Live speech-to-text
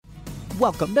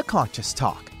Welcome to Conscious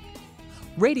Talk,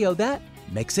 radio that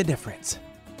makes a difference.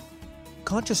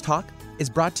 Conscious Talk is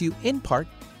brought to you in part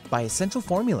by Essential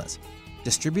Formulas,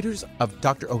 distributors of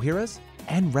Dr. Ohhira's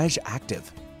and Reg Active,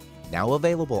 now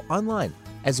available online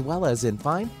as well as in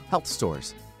fine health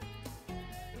stores.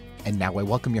 And now I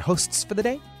welcome your hosts for the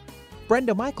day,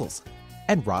 Brenda Michaels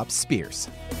and Rob Spears.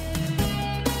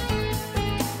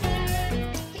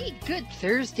 Hey, good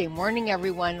Thursday morning,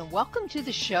 everyone. Welcome to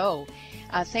the show.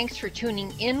 Thanks for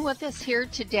tuning in with us here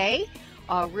today.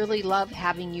 Really love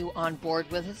having you on board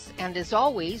with us. And as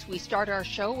always, we start our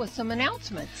show with some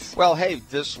announcements. Well, hey,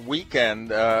 this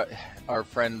weekend, our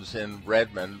friends in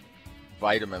Redmond,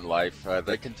 Vitamin Life,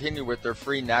 they continue with their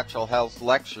free natural health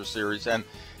lecture series. And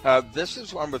this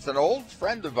is one with an old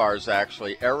friend of ours,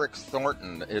 actually, Eric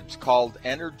Thornton. It's called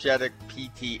Energetic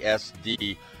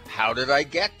PTSD. How did I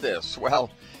get this?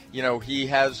 Well, you know, he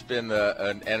has been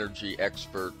an energy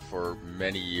expert for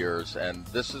many years, and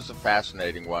this is a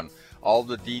fascinating one. All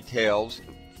the details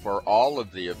for all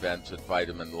of the events at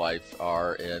Vitamin Life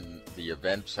are in the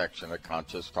event section at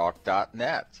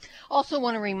ConsciousTalk.net. Also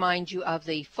want to remind you of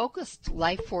the Focused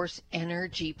Life Force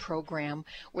Energy Program,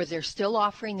 where they're still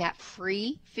offering that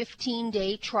free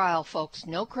 15-day trial, folks.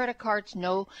 No credit cards,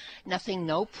 nothing,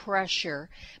 no pressure.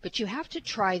 But you have to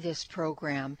try this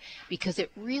program because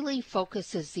it really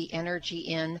focuses the energy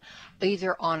in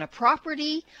either on a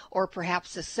property or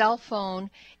perhaps a cell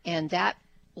phone, and that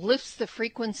lifts the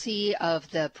frequency of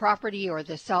the property or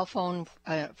the cell phone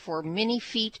for many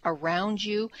feet around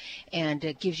you, and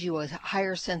it gives you a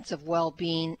higher sense of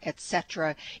well-being,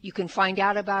 etc. You can find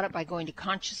out about it by going to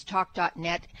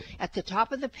ConsciousTalk.net. At the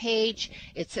top of the page,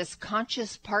 it says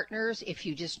Conscious Partners. If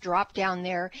you just drop down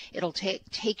there, it'll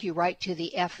take you right to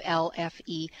the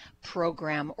FLFE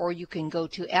program, or you can go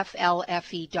to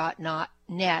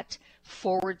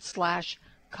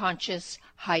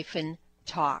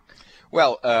FLFE.net/conscious-talk.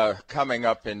 Well, coming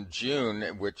up in June,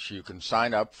 which you can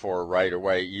sign up for right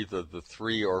away, either the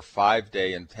 3 or 5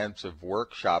 day intensive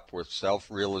workshop with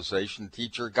self-realization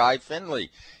teacher Guy Finley.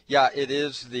 Yeah, it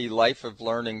is the Life of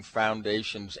Learning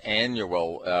Foundation's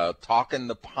annual Talk in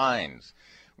the Pines,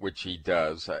 which he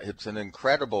does. It's an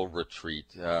incredible retreat.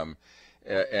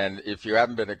 And if you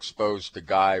haven't been exposed to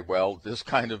Guy, well, this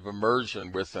kind of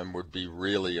immersion with him would be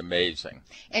really amazing.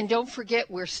 And don't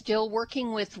forget, we're still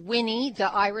working with Winnie,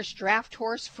 the Irish draft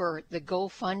horse, for the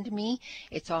GoFundMe.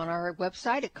 It's on our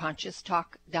website at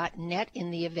ConsciousTalk.net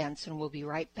in the events, and we'll be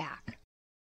right back.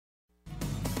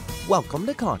 Welcome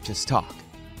to Conscious Talk,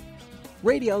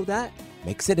 radio that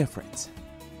makes a difference.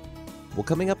 Well,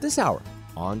 coming up this hour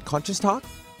on Conscious Talk,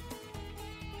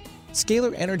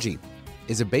 scalar energy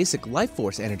is a basic life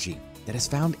force energy that is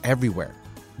found everywhere,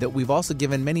 that we've also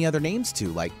given many other names to,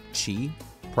 like chi,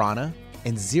 prana,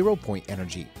 and zero-point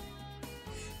energy.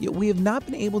 Yet we have not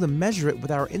been able to measure it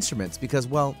with our instruments because,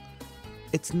 well,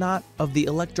 it's not of the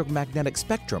electromagnetic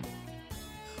spectrum.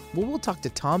 Well, we'll talk to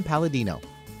Tom Palladino,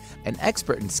 an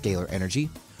expert in scalar energy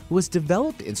who has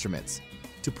developed instruments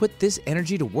to put this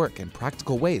energy to work in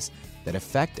practical ways that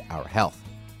affect our health.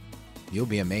 You'll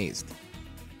be amazed.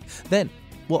 Then,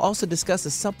 we'll also discuss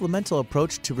a supplemental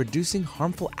approach to reducing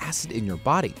harmful acid in your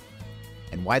body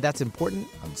and why that's important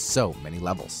on so many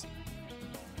levels.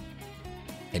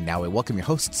 And now I welcome your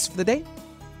hosts for the day,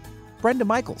 Brenda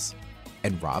Michaels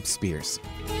and Rob Spears.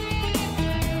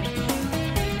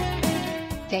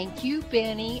 Thank you,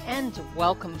 Benny, and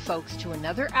welcome, folks, to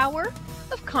another hour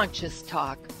of Conscious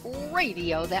Talk,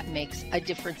 radio that makes a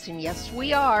difference. And yes,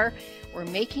 we are. We're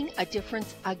making a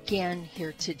difference again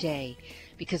here today,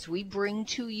 because we bring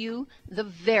to you the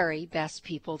very best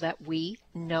people that we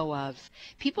know of.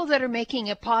 People that are making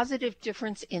a positive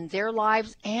difference in their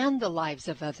lives and the lives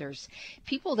of others.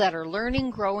 People that are learning,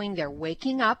 growing, they're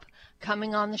waking up,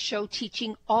 coming on the show,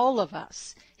 teaching all of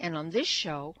us. And on this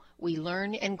show, we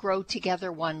learn and grow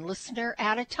together, one listener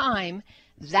at a time.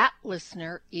 That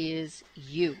listener is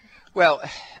you. Well,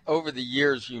 over the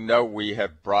years, you know, we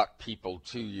have brought people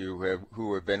to you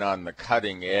who have been on the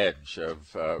cutting edge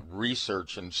of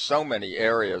research in so many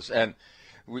areas. And,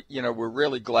 we're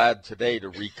really glad today to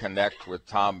reconnect with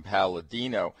Tom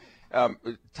Palladino.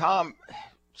 Tom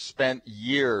spent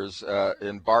years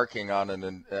embarking on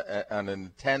an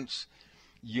intense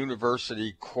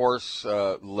university course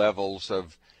levels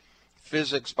of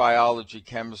physics, biology,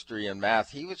 chemistry, and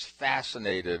math. He was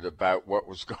fascinated about what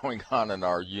was going on in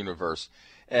our universe.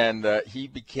 And he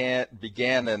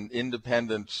began an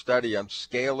independent study on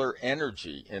scalar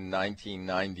energy in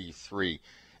 1993.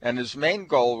 And his main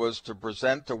goal was to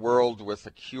present the world with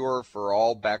a cure for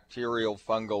all bacterial,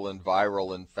 fungal, and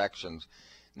viral infections.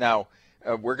 Now,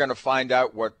 we're going to find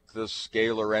out what this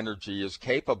scalar energy is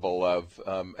capable of,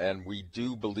 and we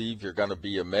do believe you're going to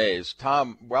be amazed.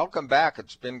 Tom, welcome back.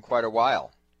 It's been quite a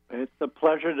while. It's a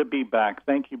pleasure to be back.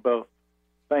 Thank you both.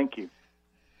 Thank you.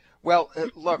 Well,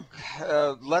 look,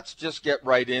 let's just get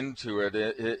right into it.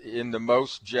 In the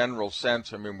most general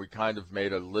sense, I mean, we kind of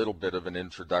made a little bit of an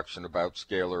introduction about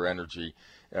scalar energy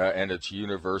and its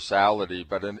universality,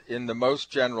 but in the most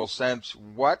general sense,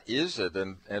 what is it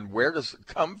and where does it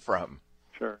come from?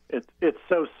 Sure. It's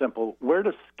so simple. Where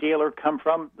does scalar come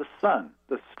from? The sun,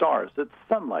 the stars. It's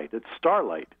sunlight. It's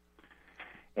starlight.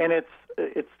 And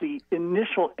it's the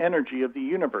initial energy of the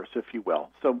universe, if you will.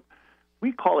 So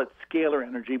we call it scalar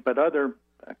energy, but other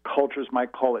cultures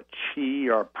might call it chi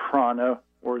or prana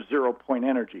or zero-point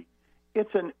energy.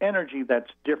 It's an energy that's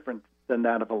different than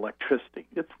that of electricity.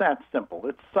 It's that simple.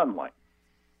 It's sunlight.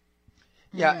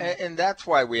 Yeah, and that's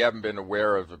why we haven't been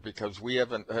aware of it, because we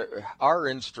haven't, our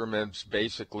instruments,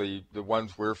 basically the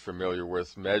ones we're familiar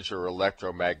with, measure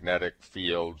electromagnetic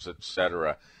fields,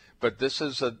 etc. But this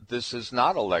is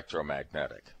not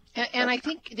electromagnetic. And I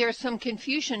think there's some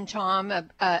confusion, Tom,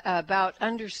 about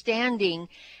understanding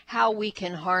how we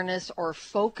can harness or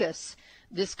focus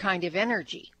this kind of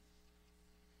energy.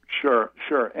 Sure.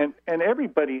 And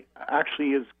everybody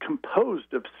actually is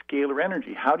composed of scalar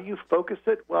energy. How do you focus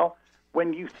it? Well,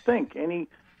 when you think, any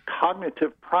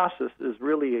cognitive process is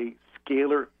really a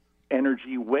scalar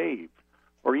energy wave.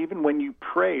 Or even when you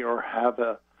pray or have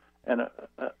an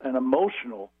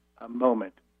emotional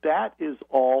moment, that is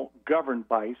all governed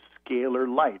by scalar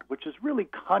light, which is really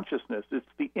consciousness. It's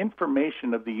the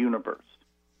information of the universe.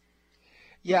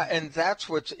 Yeah, and that's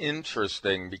what's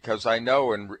interesting, because I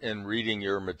know in reading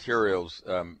your materials,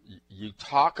 you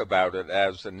talk about it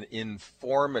as an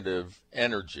informative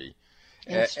energy.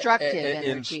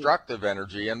 Instructive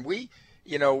energy. And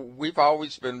we've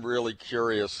always been really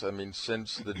curious. I mean,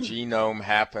 since the genome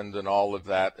happened and all of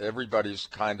that, everybody's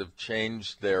kind of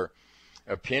changed their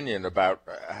opinion about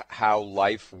how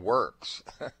life works.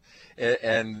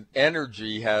 And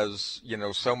energy has,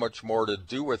 so much more to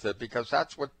do with it, because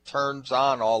that's what turns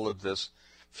on all of this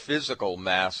physical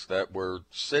mass that we're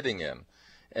sitting in.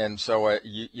 And so,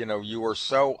 you are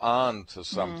so on to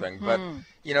something. Mm-hmm.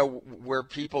 But, where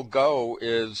people go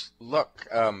is, look,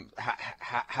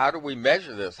 how do we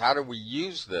measure this? How do we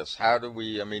use this?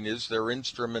 Is there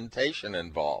instrumentation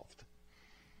involved?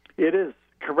 It is.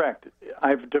 Correct.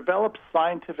 I've developed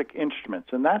scientific instruments,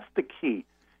 and that's the key.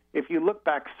 If you look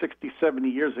back 60, 70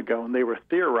 years ago and they were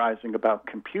theorizing about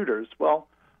computers, well,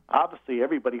 obviously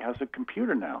everybody has a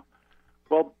computer now.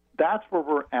 Well, that's where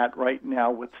we're at right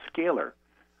now with scalar.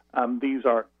 These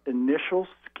are initial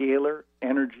scalar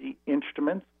energy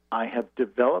instruments. I have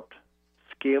developed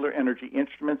scalar energy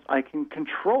instruments. I can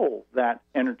control that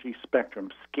energy spectrum,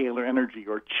 scalar energy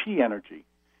or chi energy.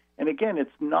 And again,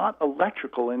 it's not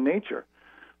electrical in nature.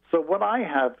 So what I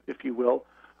have, if you will,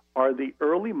 are the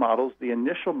early models, the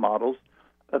initial models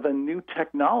of a new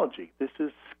technology. This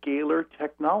is scalar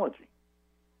technology.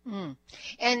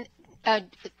 And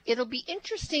it'll be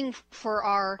interesting for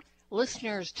our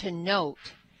listeners to note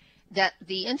that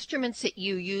the instruments that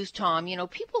you use, Tom,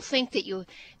 people think that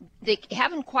they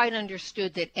haven't quite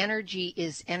understood that energy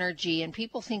is energy, and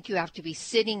people think you have to be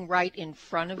sitting right in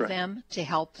front of them to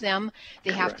help them.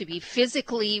 They have to be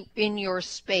physically in your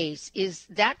space. Is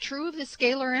that true of the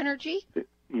scalar energy?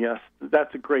 Yes,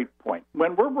 that's a great point.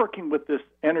 When we're working with this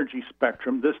energy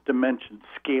spectrum, this dimension,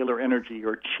 scalar energy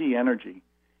or chi energy,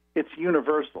 it's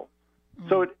universal.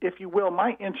 So if you will,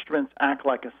 my instruments act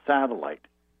like a satellite.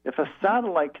 If a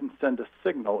satellite can send a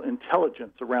signal,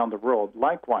 intelligence around the world,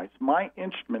 likewise, my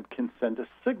instrument can send a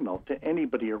signal to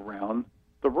anybody around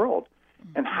the world.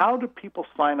 And how do people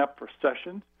sign up for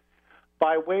sessions?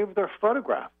 By way of their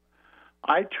photograph.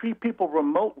 I treat people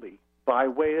remotely by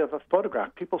way of a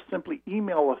photograph. People simply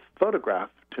email a photograph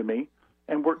to me,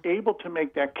 and we're able to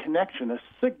make that connection, a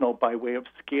signal by way of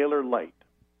scalar light.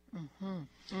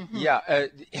 Yeah,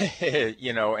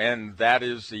 and that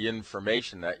is the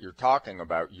information that you're talking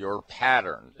about. Your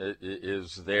pattern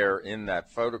is there in that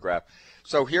photograph.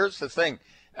 So here's the thing,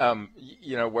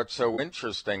 what's so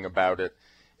interesting about it,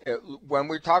 when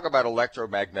we talk about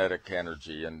electromagnetic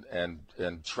energy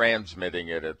and transmitting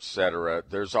it, etc.,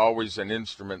 there's always an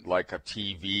instrument like a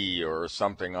TV or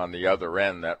something on the other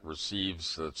end that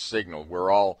receives the signal.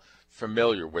 We're all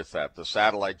familiar with that. The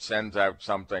satellite sends out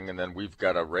something, and then we've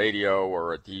got a radio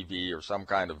or a TV or some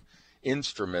kind of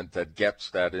instrument that gets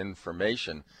that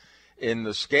information. In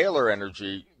the scalar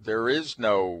energy, there is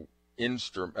no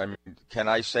instrument. I mean, can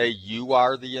I say you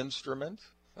are the instrument?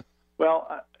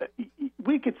 Well,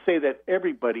 we could say that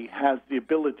everybody has the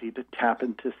ability to tap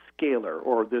into scalar,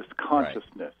 or this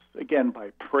consciousness, again, by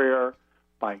prayer,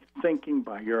 by thinking,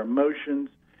 by your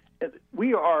emotions.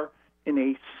 We are in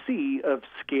a sea of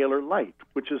scalar light,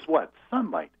 which is what?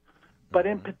 Sunlight. But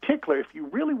in particular, if you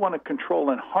really want to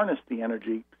control and harness the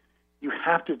energy, you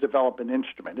have to develop an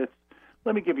instrument.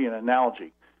 Let me give you an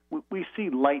analogy. We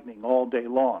see lightning all day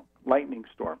long, lightning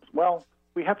storms. Well,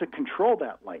 we have to control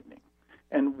that lightning.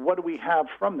 And what do we have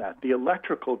from that? The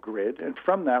electrical grid, and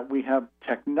from that we have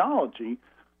technology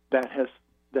that has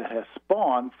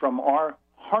spawned from our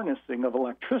harnessing of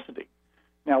electricity.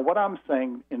 Now, what I'm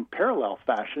saying in parallel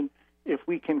fashion, if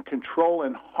we can control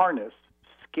and harness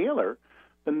scalar,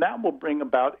 then that will bring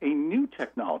about a new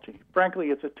technology.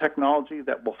 Frankly, it's a technology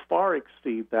that will far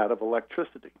exceed that of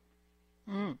electricity.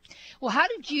 Well, how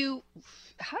did you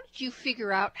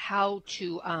figure out how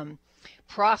to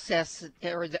process,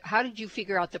 or how did you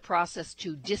figure out the process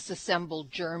to disassemble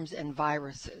germs and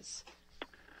viruses?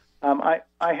 I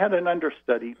had an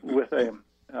understudy with a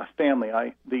family,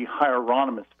 the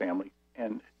Hieronymus family,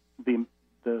 and the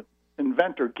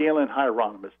inventor Galen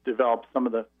Hieronymus developed some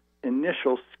of the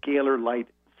initial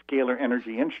scalar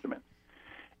energy instruments.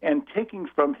 And taking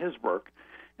from his work,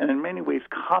 and in many ways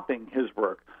copying his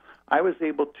work, I was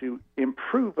able to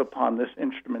improve upon this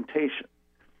instrumentation.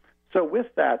 So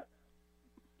with that,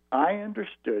 I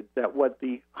understood that what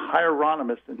the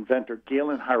Hieronymus inventor,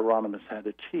 Galen Hieronymus, had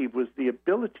achieved was the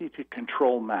ability to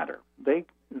control matter.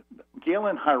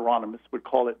 Galen Hieronymus would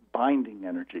call it binding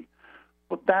energy.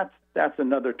 Well, that's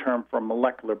another term for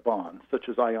molecular bonds, such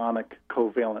as ionic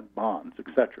covalent bonds,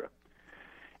 etc.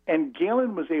 And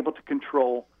Galen was able to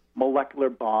control molecular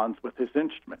bonds with his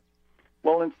instrument.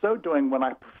 Well, in so doing, when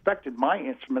I perfected my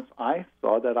instruments, I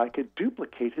saw that I could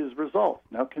duplicate his results.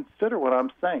 Now, consider what I'm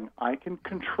saying. I can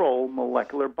control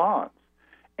molecular bonds.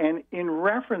 And in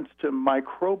reference to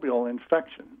microbial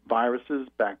infection, viruses,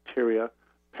 bacteria,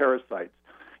 parasites,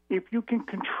 if you can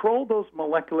control those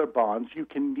molecular bonds, you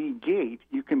can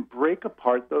break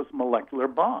apart those molecular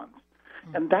bonds.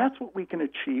 And that's what we can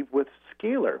achieve with a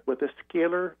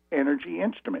scalar energy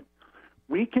instrument.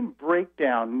 We can break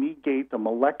down, negate the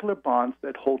molecular bonds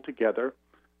that hold together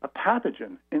a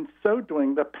pathogen. In so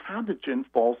doing, the pathogen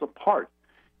falls apart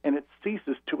and it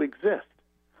ceases to exist.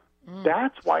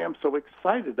 That's why I'm so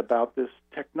excited about this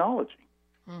technology.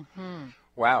 Mm-hmm.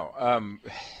 Wow.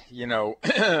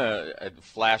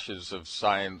 Flashes of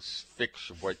science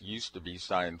fiction, what used to be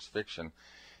science fiction.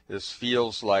 This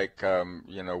feels like,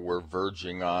 we're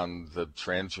verging on the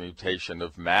transmutation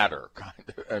of matter.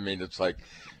 I mean, it's like,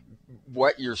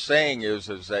 what you're saying is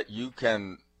that you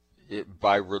can,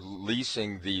 by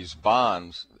releasing these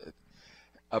bonds,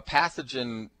 a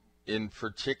pathogen in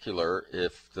particular,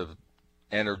 if the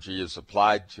energy is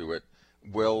applied to it,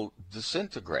 will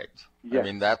disintegrate. Yes. I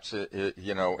mean, that's,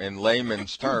 in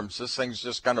layman's terms, this thing's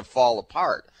just going to fall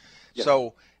apart. Yes.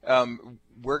 So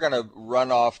we're going to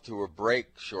run off to a break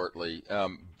shortly.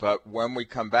 But when we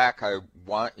come back, I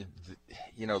want,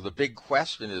 the big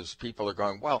question is, people are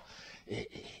going, well,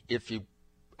 if you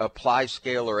apply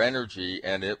scalar energy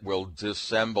and it will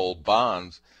disassemble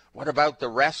bonds, what about the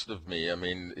rest of me? I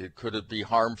mean, could it be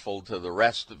harmful to the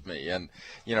rest of me? And,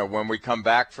 when we come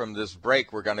back from this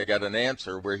break, we're going to get an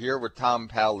answer. We're here with Tom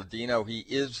Palladino. He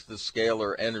is the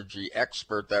scalar energy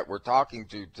expert that we're talking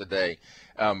to today.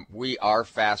 We are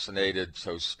fascinated,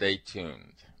 so stay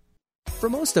tuned. For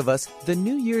most of us, the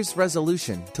New Year's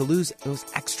resolution to lose those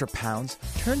extra pounds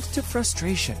turns to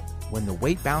frustration when the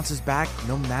weight bounces back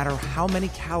no matter how many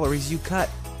calories you cut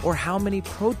or how many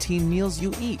protein meals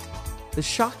you eat. The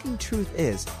shocking truth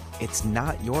is, it's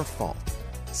not your fault.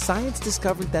 Science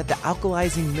discovered that the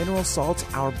alkalizing mineral salts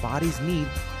our bodies need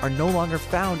are no longer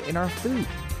found in our food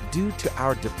due to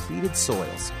our depleted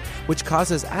soils, which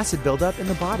causes acid buildup in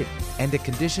the body and a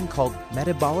condition called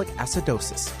metabolic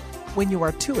acidosis. When you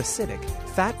are too acidic,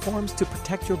 fat forms to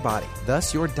protect your body.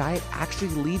 Thus, your diet actually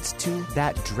leads to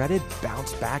that dreaded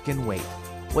bounce back in weight.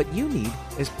 What you need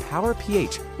is Power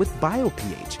pH with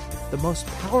BioPH, the most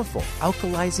powerful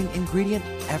alkalizing ingredient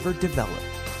ever developed.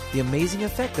 The amazing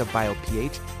effect of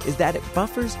BioPH is that it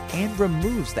buffers and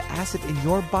removes the acid in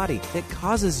your body that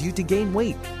causes you to gain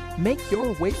weight. Make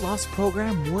your weight loss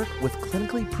program work with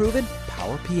clinically proven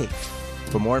Power pH.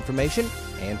 For more information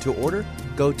and to order,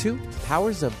 go to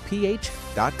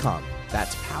powersofph.com.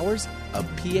 That's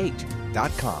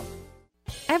powersofph.com.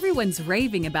 Everyone's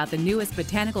raving about the newest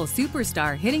botanical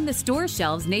superstar hitting the store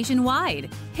shelves nationwide.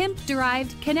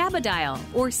 Hemp-derived cannabidiol,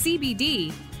 or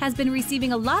CBD, has been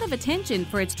receiving a lot of attention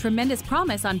for its tremendous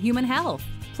promise on human health.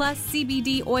 Plus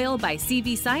CBD Oil by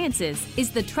CV Sciences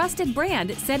is the trusted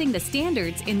brand setting the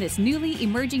standards in this newly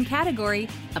emerging category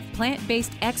of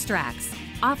plant-based extracts,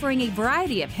 offering a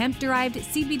variety of hemp-derived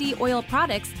CBD oil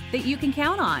products that you can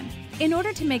count on. In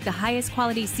order to make the highest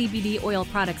quality CBD oil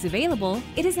products available,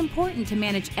 it is important to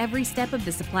manage every step of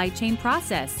the supply chain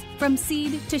process, from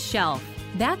seed to shelf.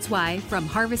 That's why, from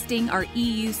harvesting our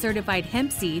EU-certified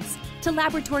hemp seeds, to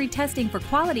laboratory testing for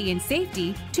quality and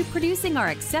safety, to producing our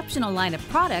exceptional line of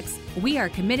products, we are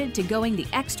committed to going the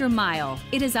extra mile.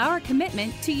 It is our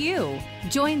commitment to you.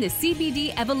 Join the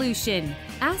CBD evolution.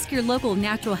 Ask your local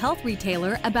natural health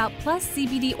retailer about Plus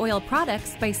CBD oil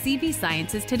products by CV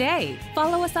Sciences today.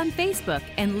 Follow us on Facebook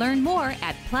and learn more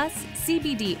at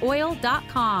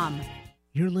pluscbdoil.com.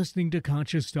 You're listening to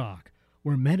Conscious Talk,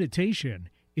 where meditation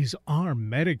is our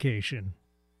medication.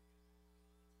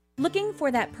 Looking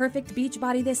for that perfect beach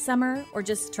body this summer, or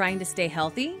just trying to stay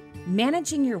healthy?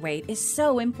 Managing your weight is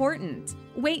so important.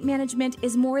 Weight management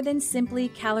is more than simply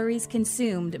calories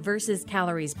consumed versus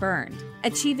calories burned.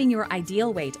 Achieving your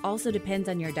ideal weight also depends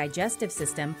on your digestive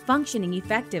system functioning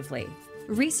effectively.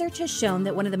 Research has shown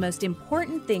that one of the most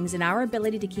important things in our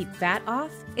ability to keep fat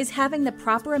off is having the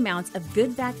proper amounts of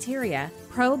good bacteria,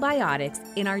 probiotics,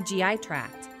 in our GI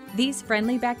tract. These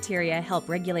friendly bacteria help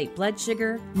regulate blood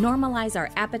sugar, normalize our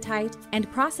appetite, and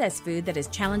process food that is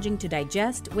challenging to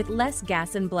digest with less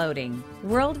gas and bloating.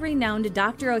 World-renowned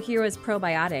Dr. Ohhira's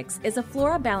Probiotics is a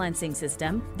flora balancing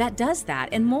system that does that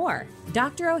and more.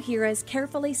 Dr. Ohhira's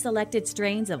carefully selected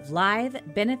strains of live,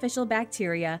 beneficial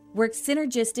bacteria work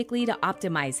synergistically to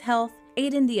optimize health,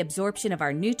 aid in the absorption of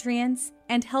our nutrients,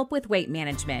 and help with weight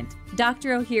management.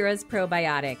 Dr. Ohhira's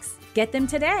Probiotics. Get them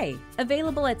today.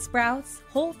 Available at Sprouts,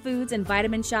 Whole Foods and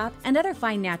Vitamin Shop, and other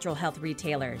fine natural health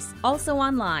retailers. Also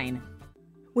online.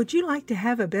 Would you like to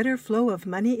have a better flow of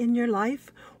money in your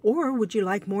life? Or would you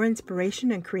like more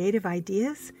inspiration and creative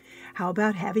ideas? How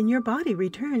about having your body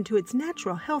return to its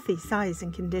natural healthy size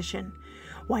and condition?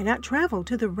 Why not travel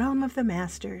to the realm of the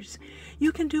masters?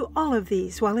 You can do all of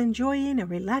these while enjoying a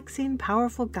relaxing,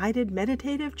 powerful, guided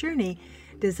meditative journey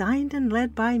designed and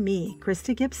led by me,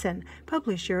 Krista Gibson,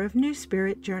 publisher of New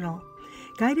Spirit Journal.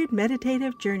 Guided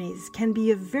meditative journeys can be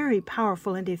a very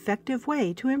powerful and effective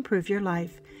way to improve your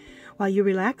life. While you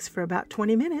relax for about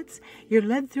 20 minutes, you're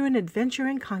led through an adventure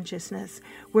in consciousness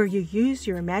where you use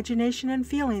your imagination and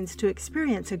feelings to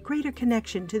experience a greater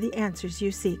connection to the answers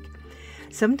you seek.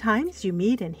 Sometimes you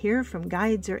meet and hear from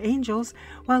guides or angels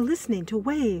while listening to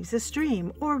waves, a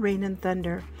stream, or rain and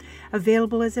thunder.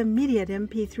 Available as immediate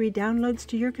MP3 downloads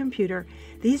to your computer,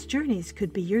 these journeys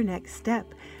could be your next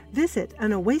step. Visit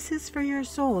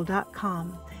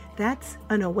anoasisforyoursoul.com. That's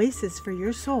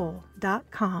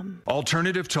anoasisforyoursoul.com.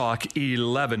 Alternative Talk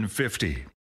 1150.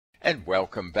 And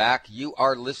welcome back. You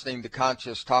are listening to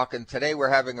Conscious Talk, and today we're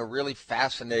having a really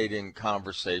fascinating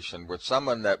conversation with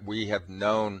someone that we have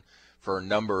known for a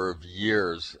number of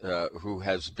years, who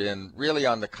has been really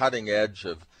on the cutting edge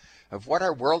of what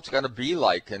our world's going to be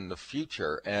like in the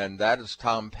future, and that is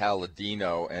Tom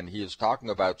Palladino, and he is talking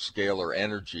about scalar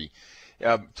energy.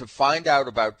 To find out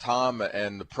about Tom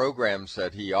and the programs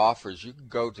that he offers, you can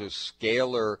go to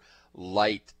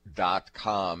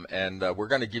scalarlight.com, and we're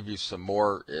going to give you some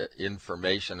more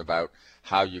information about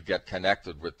how you get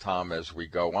connected with Tom as we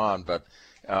go on. But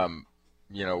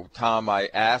you know, Tom, I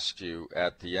asked you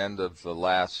at the end of the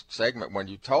last segment when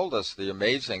you told us the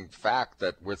amazing fact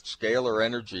that with scalar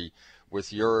energy,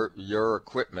 with your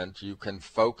equipment, you can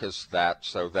focus that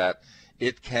so that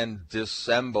it can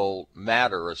disassemble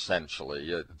matter,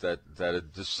 essentially, that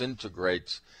it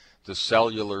disintegrates the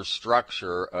cellular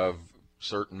structure of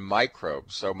certain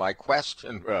microbes. So my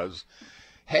question was,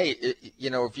 hey, you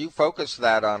know, if you focus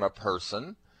that on a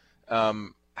person,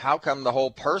 how come the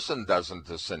whole person doesn't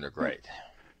disintegrate?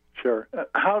 Sure.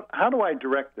 How do I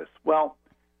direct this? Well,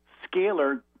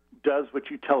 scalar does what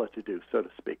you tell it to do, so to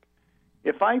speak.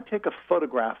 If I take a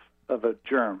photograph of a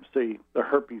germ, say the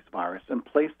herpes virus, and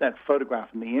place that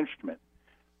photograph in the instrument,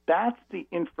 that's the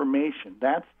information,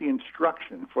 that's the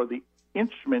instruction for the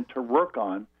instrument to work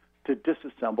on to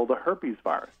disassemble the herpes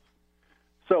virus.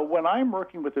 So when I'm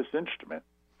working with this instrument,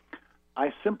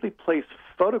 I simply place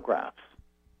photographs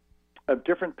of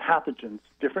different pathogens,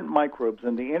 different microbes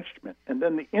in the instrument, and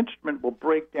then the instrument will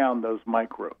break down those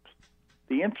microbes.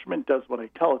 The instrument does what I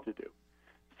tell it to do.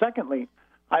 Secondly,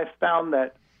 I've found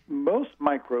that most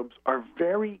microbes are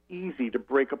very easy to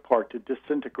break apart, to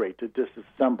disintegrate, to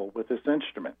disassemble with this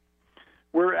instrument,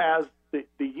 whereas the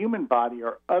human body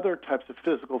or other types of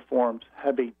physical forms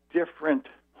have a different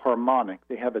harmonic.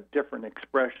 They have a different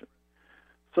expression.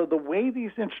 So the way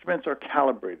these instruments are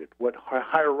calibrated, what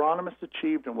Hieronymus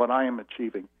achieved and what I am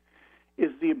achieving,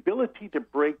 is the ability to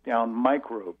break down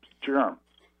microbes, germs.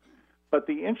 But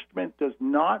the instrument does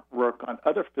not work on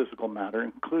other physical matter,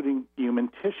 including human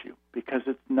tissue, because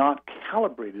it's not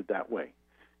calibrated that way.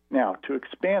 Now, to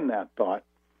expand that thought,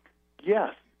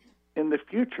 yes, in the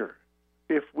future,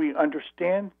 if we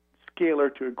understand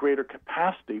scalar to a greater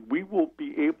capacity, we will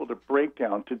be able to break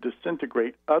down, to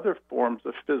disintegrate other forms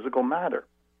of physical matter.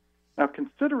 Now,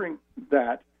 considering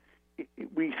that,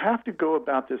 we have to go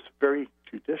about this very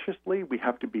judiciously. We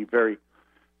have to be very,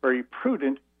 very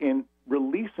prudent in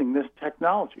releasing this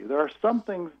technology. There are some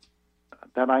things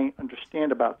that I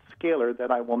understand about scalar that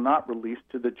I will not release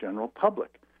to the general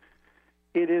public.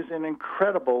 It is an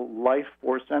incredible life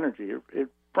force energy. It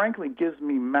frankly gives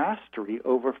me mastery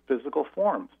over physical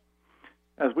forms.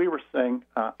 As we were saying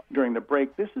during the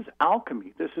break, this is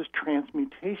alchemy. This is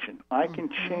transmutation. I can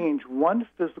change one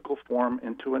physical form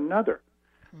into another.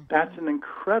 That's an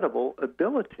incredible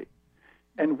ability.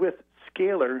 And with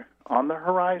scalar on the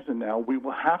horizon now, we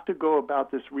will have to go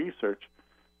about this research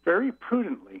very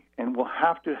prudently, and we'll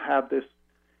have to have this,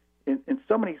 in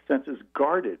so many senses,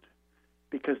 guarded,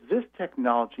 because this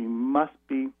technology must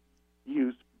be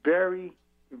used very,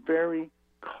 very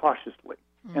cautiously.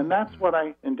 And that's what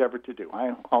I endeavor to do.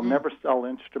 I'll never sell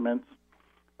instruments.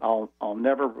 I'll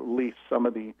never release some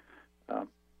of the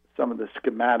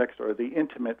schematics or the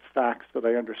intimate facts that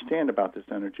I understand about this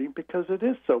energy, because it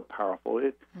is so powerful.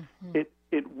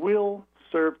 It will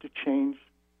serve to change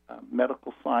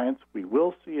medical science. We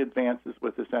will see advances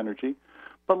with this energy,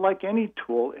 but like any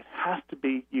tool, it has to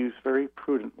be used very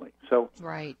prudently. So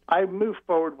I move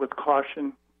forward with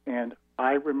caution, and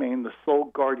I remain the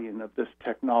sole guardian of this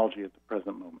technology at the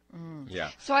present moment.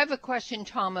 So I have a question,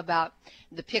 Tom, about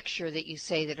the picture that you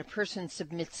say that a person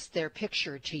submits their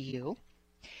picture to you.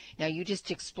 Now, you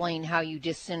just explained how you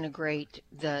disintegrate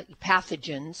the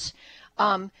pathogens.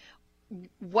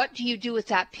 What do you do with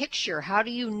that picture? How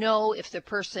do you know if the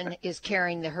person is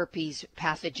carrying the herpes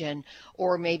pathogen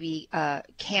or maybe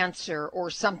cancer or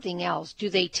something else? Do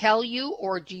they tell you,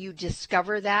 or do you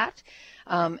discover that?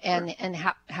 And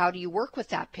how do you work with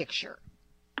that picture?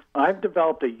 I've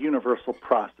developed a universal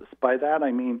process. By that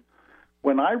I mean,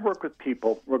 when I work with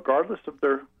people, regardless of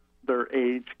their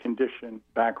age, condition,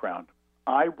 background,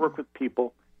 I work with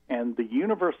people, and the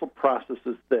universal process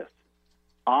is this.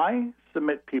 I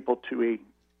submit people to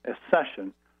a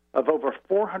session of over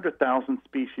 400,000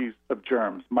 species of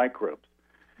germs, microbes.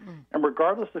 And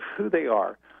regardless of who they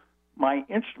are, my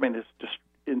instrument is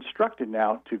instructed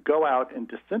now to go out and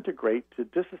disintegrate, to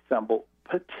disassemble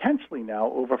potentially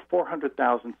now over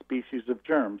 400,000 species of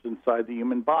germs inside the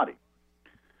human body.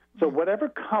 So whatever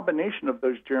combination of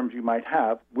those germs you might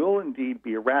have will indeed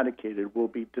be eradicated, will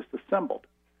be disassembled.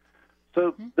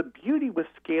 So the beauty with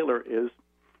scalar is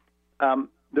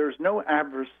there's no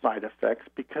adverse side effects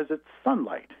because it's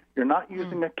sunlight. You're not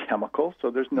using a chemical,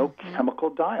 so there's no chemical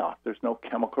die-off. There's no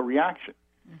chemical reaction.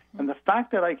 And the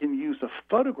fact that I can use a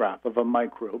photograph of a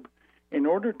microbe in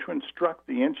order to instruct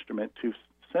the instrument to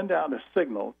send out a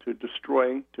signal to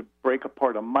destroy, to break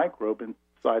apart a microbe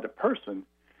inside a person,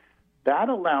 that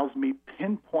allows me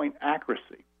pinpoint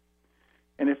accuracy.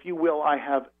 And if you will, I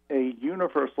have a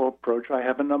universal approach. I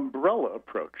have an umbrella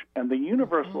approach. And the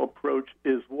universal approach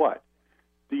is what?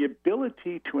 The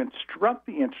ability to instruct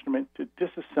the instrument to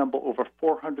disassemble over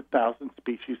 400,000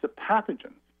 species of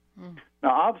pathogens. Now,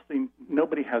 obviously,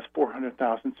 nobody has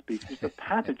 400,000 species of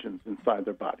pathogens inside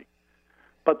their body.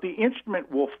 But the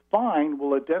instrument will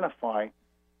identify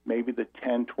maybe the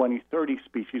 10, 20, 30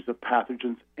 species of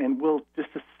pathogens, and will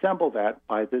disassemble that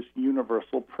by this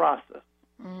universal process.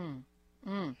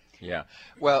 Yeah.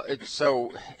 Well,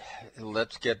 so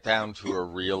let's get down to a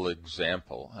real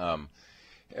example.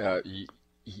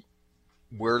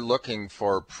 We're looking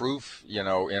for proof, in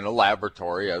a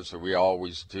laboratory, as we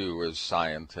always do as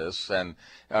scientists. And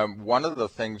one of the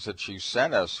things that you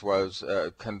sent us was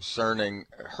concerning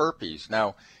herpes.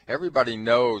 Now, everybody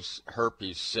knows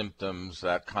herpes symptoms,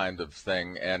 that kind of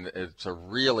thing, and it's a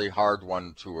really hard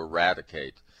one to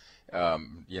eradicate,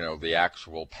 the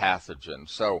actual pathogen.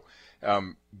 So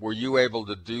were you able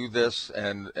to do this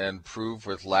and prove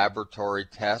with laboratory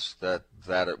tests that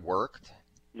it worked?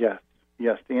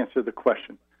 Yes, to answer the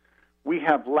question. We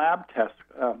have lab tests.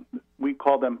 We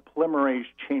call them polymerase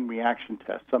chain reaction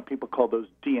tests. Some people call those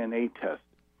DNA tests.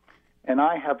 And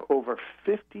I have over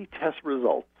 50 test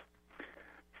results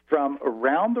from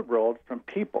around the world from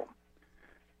people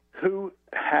who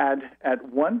had at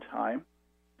one time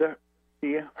the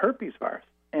herpes virus.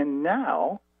 And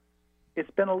now it's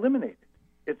been eliminated.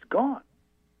 It's gone.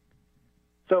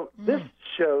 So this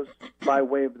shows, by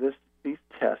way of this these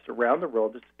tests around the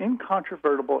world, it's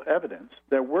incontrovertible evidence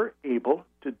that we're able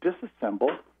to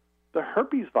disassemble the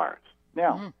herpes virus.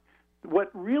 Now, what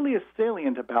really is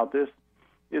salient about this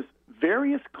is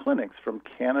various clinics from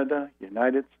Canada,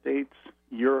 United States,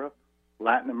 Europe,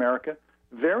 Latin America,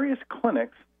 various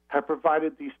clinics have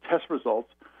provided these test results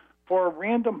for a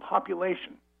random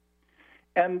population.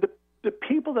 And the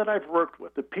people that I've worked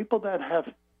with, the people that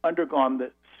have undergone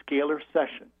the scalar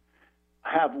session,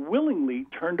 have willingly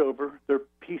turned over their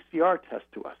PCR test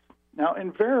to us. Now,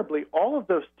 invariably, all of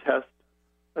those tests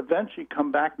eventually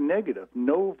come back negative,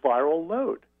 no viral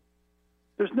load.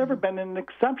 There's never been an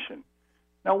exception.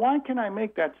 Now, why can I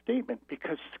make that statement?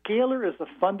 Because scalar is a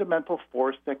fundamental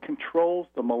force that controls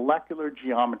the molecular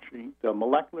geometry, the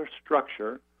molecular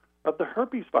structure of the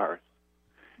herpes virus.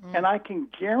 And I can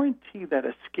guarantee that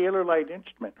a scalar light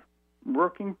instrument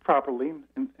working properly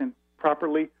and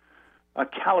properly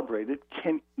calibrated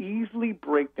can easily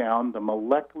break down the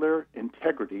molecular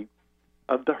integrity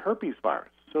of the herpes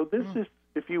virus. So this is,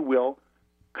 if you will,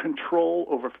 control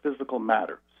over physical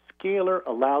matter. Scalar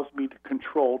allows me to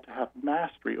control, to have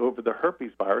mastery over the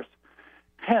herpes virus.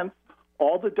 Hence,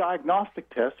 all the diagnostic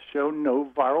tests show no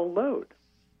viral load.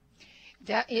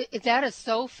 That is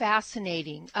so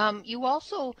fascinating. You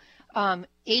also,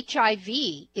 HIV,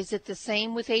 is it the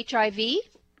same with HIV?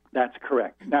 That's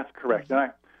correct. That's correct.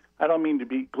 And I don't mean to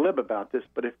be glib about this,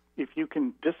 but if you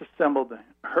can disassemble the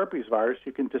herpes virus,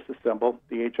 you can disassemble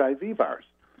the HIV virus.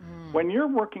 When you're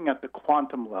working at the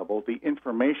quantum level, the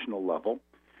informational level,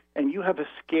 and you have a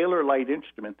scalar light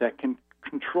instrument that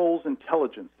controls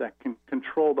intelligence, that can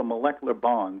control the molecular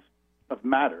bonds of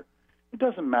matter, it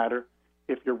doesn't matter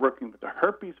if you're working with the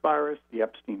herpes virus, the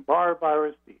Epstein-Barr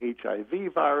virus, the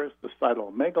HIV virus, the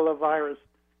cytomegalovirus,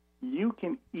 you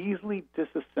can easily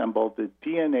disassemble the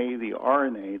DNA, the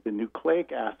RNA, the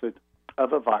nucleic acid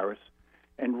of a virus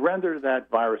and render that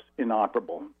virus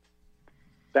inoperable.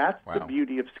 That's the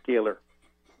beauty of scalar.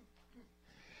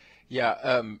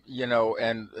 Yeah,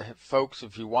 and folks,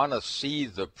 if you want to see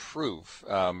the proof,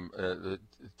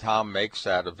 Tom makes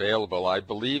that available. I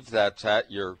believe that's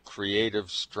at your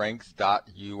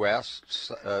creativestrength.us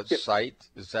site.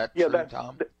 Is that true,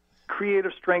 Tom?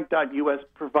 Creativestrength.us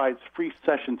provides free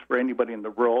sessions for anybody in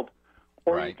the world,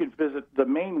 or you could visit the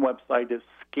main website is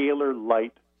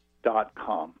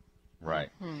scalarlight.com.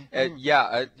 Right.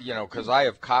 Because I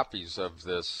have copies of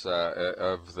this,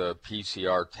 of the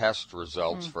PCR test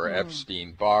results for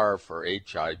Epstein-Barr, for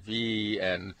HIV,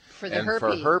 and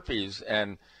for herpes.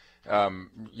 And,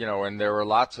 and there are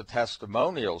lots of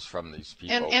testimonials from these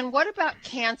people. And what about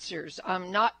cancers?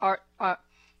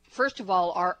 First of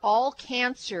all, are all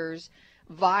cancers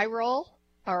viral,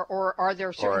 or are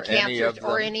there certain cancers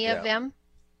or any of them?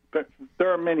 But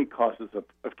there are many causes of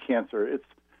cancer.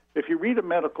 If you read a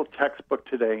medical textbook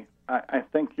today, I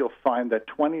think you'll find that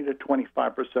 20 to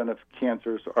 25% of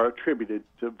cancers are attributed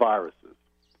to viruses.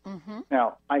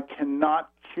 Now, I cannot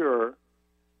cure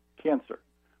cancer,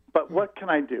 but what can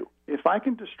I do? If I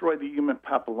can destroy the human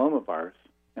papillomavirus,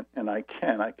 and I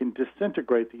can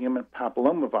disintegrate the human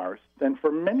papillomavirus, then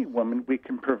for many women we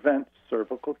can prevent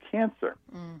cervical cancer.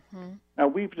 Now,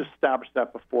 we've established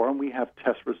that before, and we have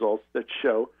test results that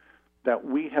show that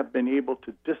we have been able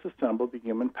to disassemble the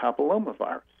human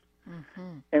papillomavirus.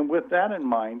 And with that in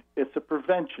mind, it's a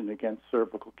prevention against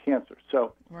cervical cancer.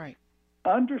 So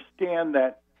understand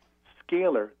that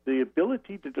scalar, the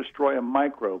ability to destroy a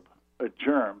microbe, a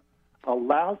germ,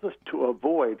 allows us to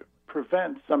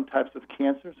prevent some types of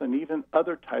cancers and even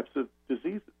other types of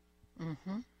diseases.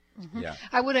 Yeah.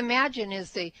 I would imagine as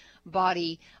the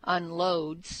body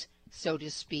unloads, so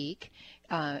to speak,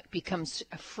 becomes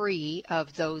free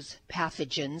of those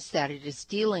pathogens that it is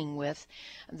dealing with,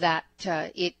 that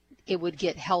it would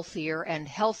get healthier and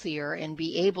healthier and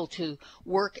be able to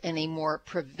work in a more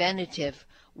preventative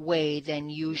way than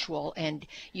usual. And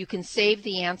you can save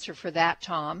the answer for that,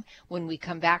 Tom, when we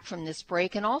come back from this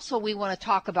break. And also we want to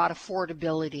talk about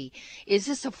affordability. Is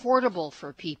this affordable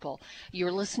for people?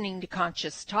 You're listening to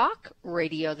Conscious Talk,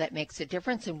 radio that makes a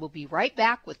difference, and we'll be right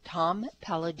back with Tom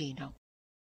Palladino.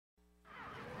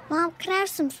 Mom, can I have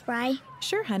some spray?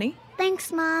 Sure, honey.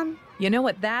 Thanks, Mom. You know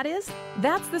what that is?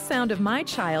 That's the sound of my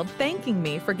child thanking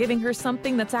me for giving her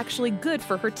something that's actually good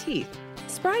for her teeth.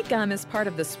 Spry Gum is part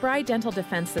of the Spry Dental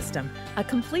Defense System, a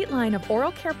complete line of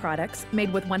oral care products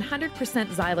made with 100%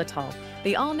 xylitol,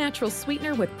 the all-natural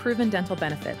sweetener with proven dental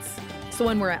benefits. So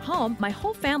when we're at home, my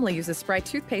whole family uses Spry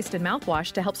toothpaste and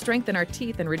mouthwash to help strengthen our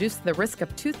teeth and reduce the risk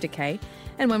of tooth decay.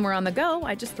 And when we're on the go,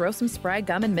 I just throw some Spry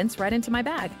gum and mints right into my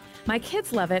bag. My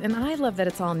kids love it, and I love that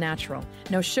it's all natural.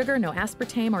 No sugar, no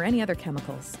aspartame, or any other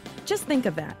chemicals. Just think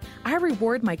of that. I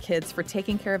reward my kids for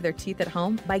taking care of their teeth at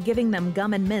home by giving them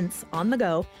gum and mints on the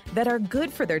go that are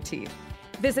good for their teeth.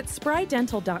 Visit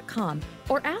sprydental.com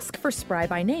or ask for Spry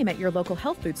by name at your local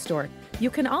health food store. You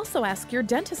can also ask your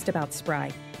dentist about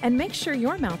Spry and make sure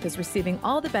your mouth is receiving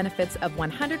all the benefits of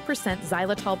 100%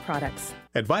 xylitol products.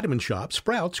 At Vitamin Shoppe,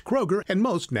 Sprouts, Kroger, and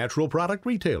most natural product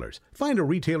retailers. Find a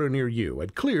retailer near you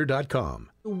at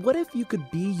Xlear.com. What if you could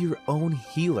be your own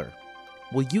healer?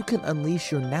 Well, you can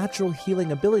unleash your natural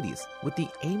healing abilities with the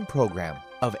AIM program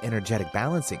of energetic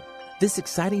balancing. This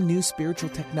exciting new spiritual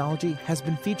technology has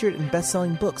been featured in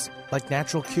best-selling books like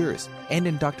Natural Cures, and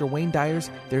in Dr. Wayne Dyer's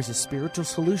There's a Spiritual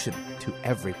Solution to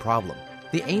Every Problem.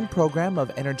 The AIM program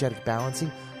of energetic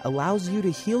balancing allows you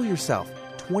to heal yourself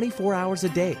 24 hours a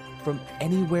day from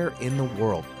anywhere in the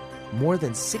world. More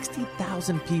than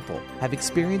 60,000 people have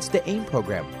experienced the AIM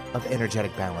program of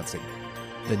energetic balancing.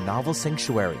 The novel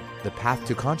Sanctuary, The Path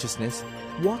to Consciousness,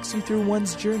 walks you through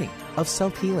one's journey of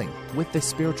self-healing with this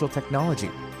spiritual technology.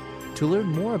 To learn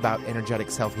more about energetic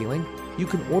self-healing, you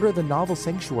can order the novel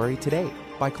Sanctuary today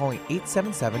by calling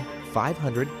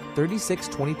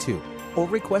 877-500-3622 or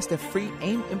request a free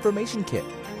AIM information kit.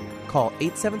 Call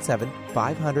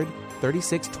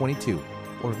 877-500-3622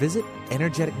 or visit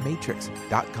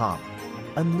energeticmatrix.com.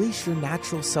 Unleash your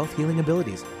natural self-healing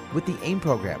abilities with the AIM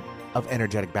program of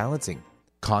energetic balancing.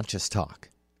 Conscious Talk,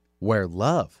 where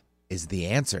love is the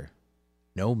answer,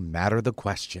 no matter the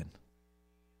question.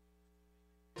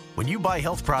 When you buy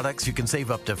health products, you can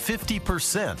save up to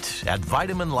 50% at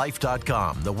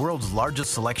VitaminLife.com, the world's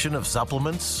largest selection of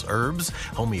supplements, herbs,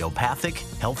 homeopathic,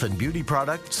 health and beauty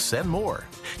products, and more.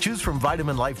 Choose from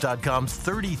VitaminLife.com's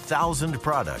 30,000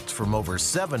 products from over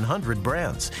 700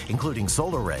 brands, including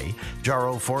Solaray,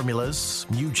 Jarrow Formulas,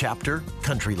 New Chapter,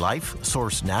 Country Life,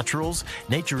 Source Naturals,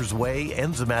 Nature's Way,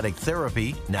 Enzymatic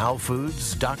Therapy, Now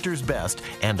Foods, Doctor's Best,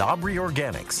 and Aubrey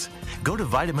Organics. Go to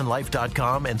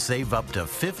VitaminLife.com and save up to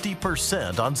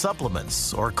 50% on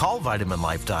supplements, or call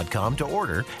VitaminLife.com to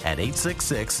order at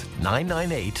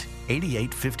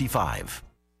 866-998-8855.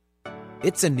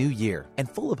 It's a new year and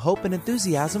full of hope and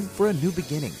enthusiasm for a new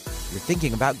beginning. You're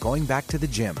thinking about going back to the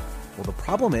gym. Well, the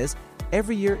problem is,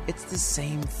 every year it's the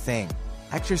same thing.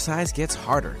 Exercise gets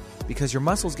harder because your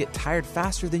muscles get tired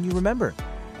faster than you remember.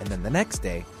 And then the next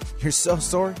day, you're so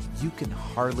sore you can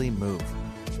hardly move.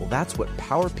 Well, that's what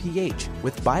Power pH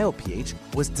with BioPH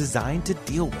was designed to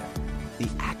deal with. The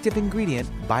active ingredient,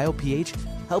 BioPH,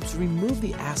 helps remove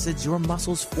the acids your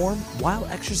muscles form while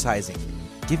exercising,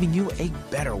 giving you a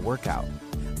better workout.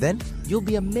 Then you'll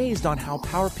be amazed on how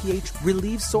Power pH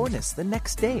relieves soreness the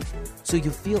next day, so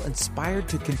you'll feel inspired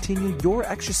to continue your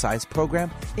exercise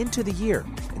program into the year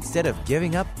instead of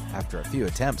giving up after a few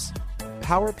attempts.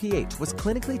 Power pH was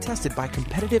clinically tested by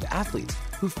competitive athletes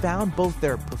who found both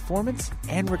their performance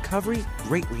and recovery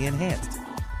greatly enhanced.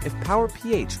 If Power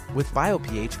pH with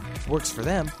BioPH works for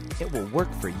them, it will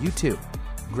work for you too.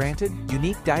 Granted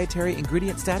unique dietary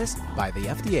ingredient status by the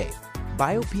FDA.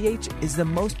 BioPH is the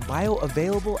most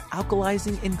bioavailable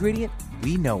alkalizing ingredient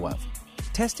we know of.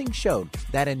 Testing showed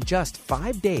that in just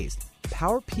 5 days,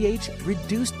 Power pH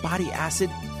reduced body acid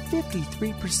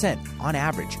 53% on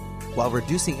average, while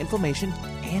reducing inflammation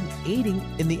and aiding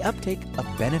in the uptake of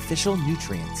beneficial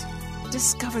nutrients.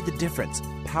 Discover the difference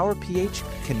Power pH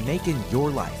can make in your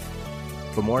life.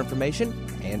 For more information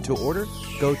and to order,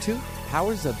 go to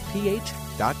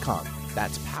powersofph.com.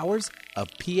 That's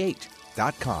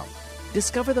powersofph.com.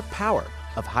 Discover the power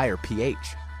of higher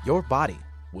pH. Your body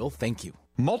will thank you.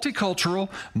 Multicultural,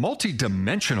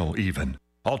 multidimensional even.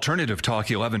 Alternative Talk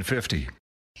 1150.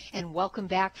 And welcome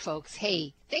back, folks.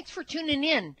 Hey, thanks for tuning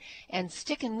in and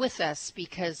sticking with us,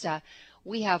 because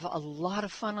we have a lot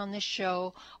of fun on this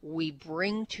show. We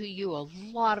bring to you a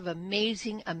lot of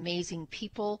amazing, amazing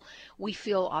people. We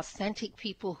feel authentic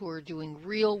people who are doing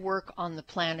real work on the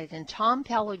planet. And Tom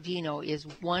Palladino is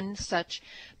one such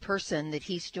person that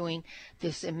he's doing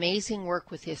this amazing work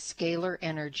with his scalar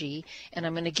energy. And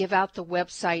I'm going to give out the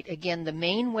website again. The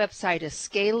main website is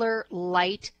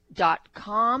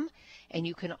scalarlight.com. And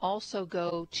you can also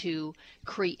go to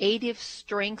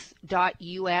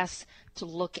creativestrength.us to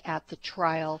look at the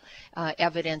trial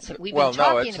evidence that we've been talking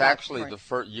about. Well, no, it's actually the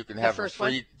first. You can have a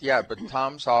free. One? Yeah, but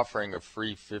Tom's offering a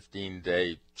free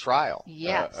 15-day trial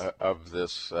of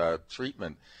this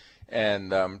treatment.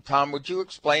 And Tom, would you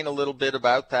explain a little bit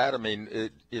about that? I mean,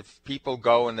 if people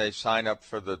go and they sign up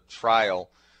for the trial,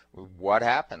 what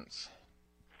happens?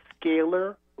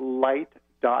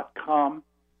 scalarlight.com.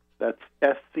 That's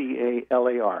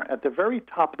SCALAR. At the very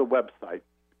top of the website,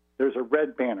 there's a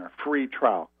red banner, free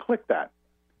trial. Click that.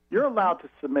 You're allowed to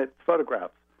submit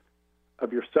photographs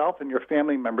of yourself and your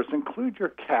family members, include your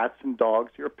cats and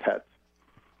dogs, your pets,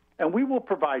 and we will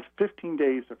provide 15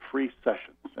 days of free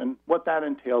sessions. And what that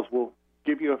entails, we'll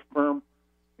give you a firm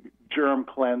germ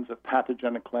cleanse, a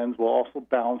pathogenic cleanse. We'll also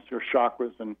balance your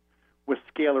chakras, and with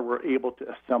Scalar, we're able to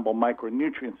assemble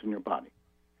micronutrients in your body.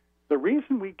 The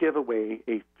reason we give away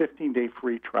a 15-day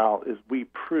free trial is we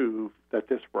prove that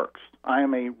this works. I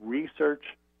am a research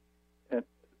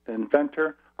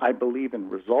inventor. I believe in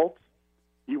results.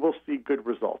 You will see good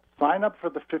results. Sign up for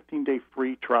the 15-day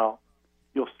free trial.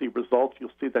 You'll see results. You'll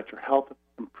see that your health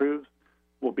improves.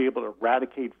 We'll be able to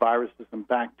eradicate viruses and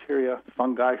bacteria,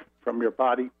 fungi from your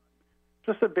body.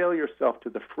 Just avail yourself to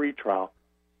the free trial.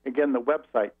 Again, the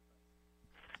website,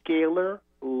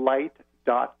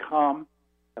 scalarlight.com.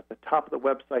 At the top of the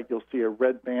website, you'll see a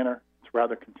red banner. It's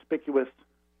rather conspicuous.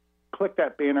 Click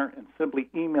that banner and simply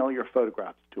email your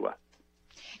photographs to us.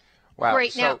 Wow.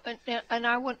 Great. So,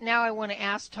 I want to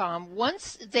ask Tom,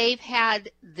 once they've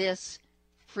had this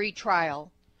free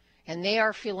trial and they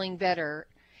are feeling better,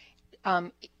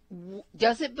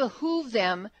 does it behoove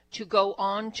them to go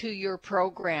on to your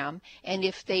program? And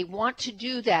if they want to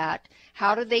do that,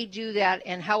 how do they do that,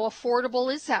 and how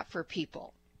affordable is that for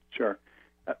people? Sure.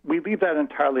 We leave that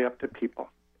entirely up to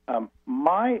people.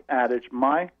 My adage,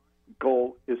 my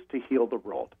goal is to heal the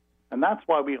world, and that's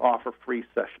why we offer free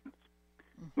sessions.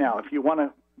 Now, if you want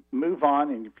to move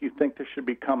on and if you think this should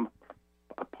become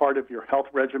a part of your health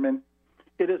regimen,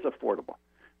 it is affordable.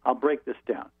 I'll break this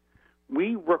down.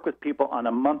 We work with people on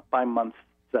a month-by-month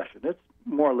session. It's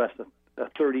more or less a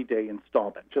 30-day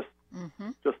installment, just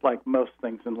like most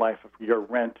things in life, your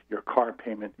rent, your car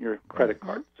payment, your credit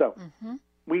card. So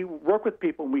we work with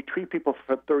people and we treat people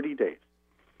for 30 days.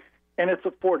 And it's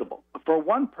affordable. For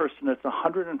one person, it's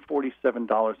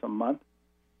 $147 a month.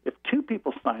 If two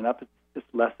people sign up, it's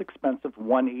less expensive,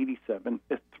 $187.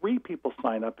 If three people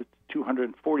sign up, it's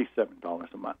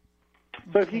 $247 a month.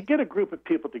 So if you get a group of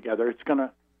people together, it's going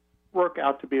to work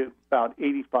out to be about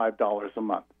 $85 a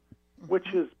month, which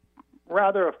is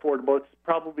rather affordable. It's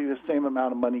probably the same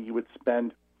amount of money you would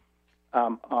spend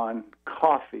on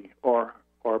coffee or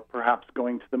perhaps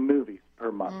going to the movies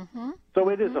per month. So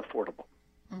it is affordable.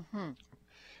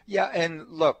 Yeah, and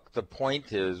look, the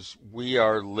point is we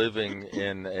are living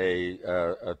in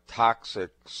a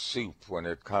toxic soup when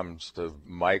it comes to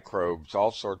microbes,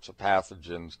 all sorts of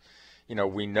pathogens. You know,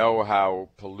 we know how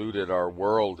polluted our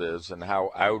world is and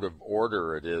how out of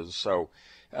order it is. So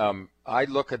I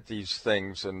look at these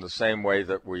things in the same way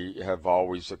that we have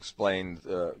always explained,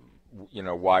 you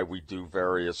know, why we do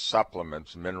various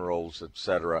supplements, minerals,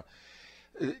 etc.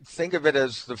 Think of it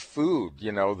as the food,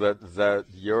 you know, that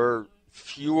your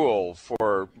fuel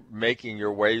for making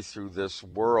your way through this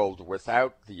world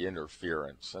without the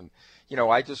interference. And, you know,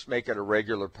 I just make it a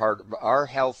regular part of our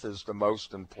health is the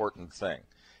most important thing.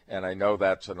 And I know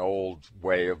that's an old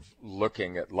way of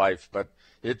looking at life, but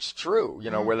it's true. You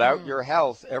know, without your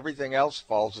health, everything else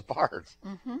falls apart.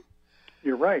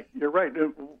 You're right. You're right.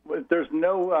 There's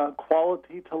no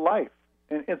quality to life.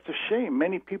 And it's a shame.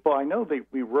 Many people I know,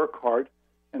 we work hard,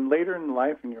 and later in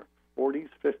life, in your 40s,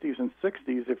 50s, and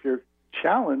 60s, if you're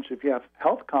challenged, if you have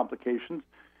health complications,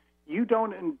 you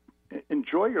don't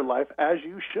enjoy your life as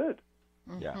you should.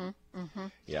 Yeah.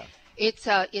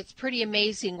 It's pretty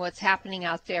amazing what's happening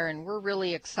out there, and we're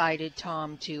really excited,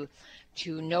 Tom, to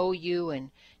know you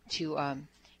and to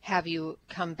have you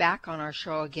come back on our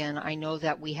show again. I know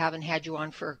that we haven't had you on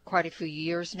for quite a few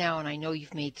years now, and I know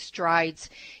you've made strides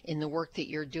in the work that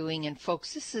you're doing. And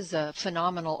folks, this is a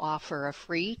phenomenal offer, a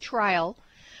free trial,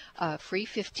 a free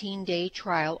 15-day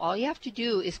trial. All you have to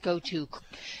do is go to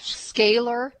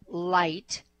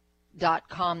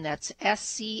scalarlight.com. That's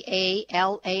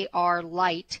SCALAR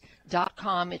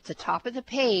light.com. At the top of the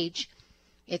page,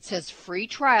 it says free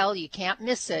trial. You can't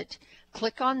miss it.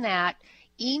 Click on that.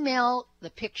 Email the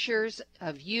pictures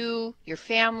of you, your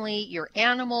family, your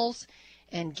animals,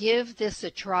 and give this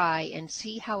a try and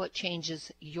see how it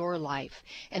changes your life.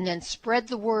 And then spread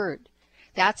the word.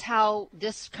 That's how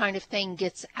this kind of thing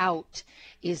gets out,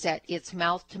 is that it's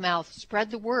mouth to mouth.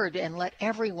 Spread the word and let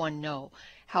everyone know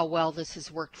how well this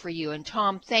has worked for you. And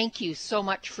Tom, thank you so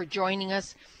much for joining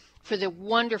us, for the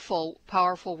wonderful,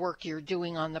 powerful work you're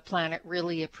doing on the planet.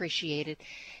 Really appreciate it.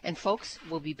 And folks,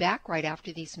 we'll be back right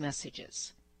after these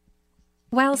messages.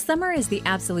 While summer is the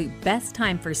absolute best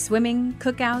time for swimming,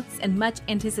 cookouts, and much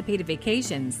anticipated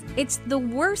vacations, it's the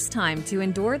worst time to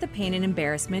endure the pain and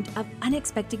embarrassment of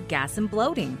unexpected gas and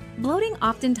bloating. Bloating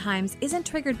oftentimes isn't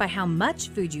triggered by how much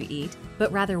food you eat,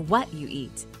 but rather what you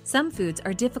eat. Some foods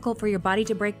are difficult for your body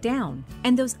to break down,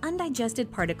 and those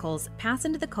undigested particles pass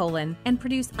into the colon and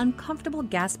produce uncomfortable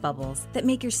gas bubbles that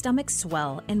make your stomach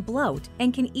swell and bloat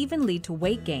and can even lead to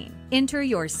weight gain. Enter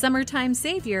your summertime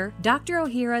savior, Dr.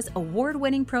 Ohhira's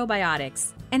award-winning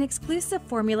probiotics, an exclusive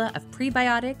formula of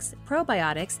prebiotics,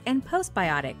 probiotics, and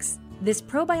postbiotics. This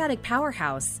probiotic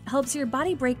powerhouse helps your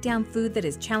body break down food that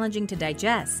is challenging to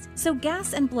digest, so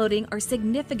gas and bloating are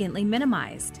significantly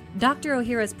minimized. Dr.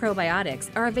 Ohhira's probiotics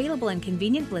are available in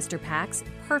convenient blister packs,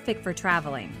 perfect for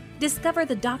traveling. Discover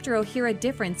the Dr. Ohhira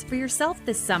difference for yourself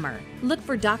this summer. Look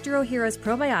for Dr. Ohhira's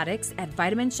probiotics at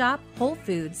Vitamin Shop, Whole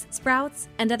Foods, Sprouts,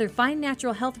 and other fine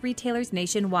natural health retailers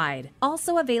nationwide.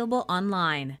 Also available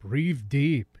online. Breathe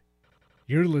deep.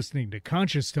 You're listening to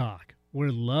Conscious Talk,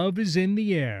 where love is in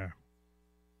the air.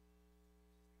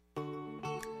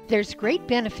 There's great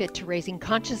benefit to raising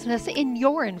consciousness in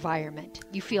your environment.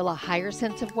 You feel a higher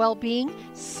sense of well-being,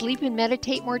 sleep and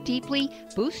meditate more deeply,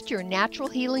 boost your natural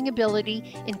healing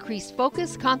ability, increase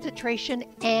focus, concentration,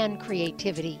 and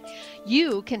creativity.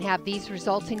 You can have these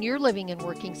results in your living and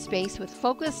working space with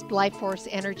Focused Life Force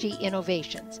Energy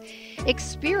Innovations.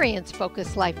 Experience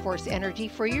Focused Life Force Energy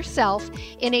for yourself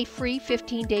in a free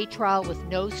 15-day trial with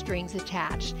no strings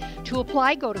attached. To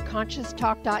apply, go to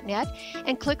ConsciousTalk.net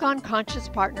and click on Conscious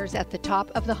Partners at the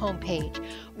top of the homepage.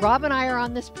 Rob and I are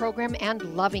on this program and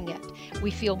loving it.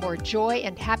 We feel more joy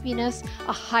and happiness,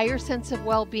 a higher sense of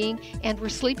well-being, and we're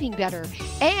sleeping better.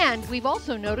 And we've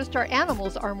also noticed our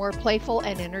animals are more playful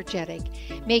and energetic.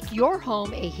 Make your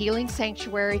home a healing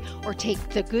sanctuary or take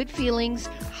the good feelings,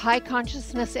 high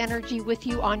consciousness energy with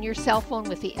you on your cell phone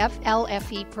with the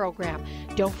FLFE program.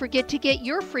 Don't forget to get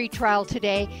your free trial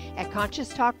today at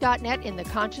ConsciousTalk.net in the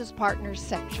Conscious Partners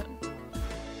section.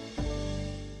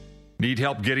 Need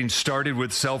help getting started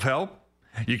with self-help?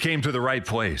 You came to the right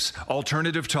place.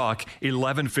 Alternative Talk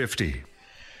 1150.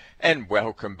 And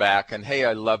welcome back. And hey,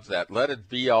 I love that. Let it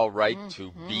be all right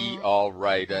to be all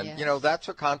right. And, Yes. you know, that's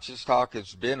what Conscious Talk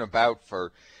has been about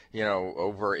for, you know,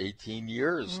 over 18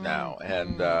 years now.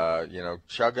 And, you know,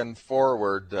 chugging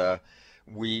forward,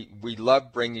 we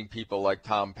love bringing people like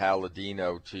Tom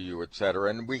Palladino to you, et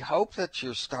cetera. And we hope that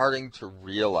you're starting to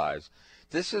realize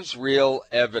this is real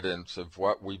evidence of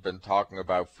what we've been talking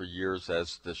about for years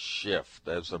as the shift,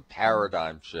 as a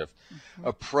paradigm shift,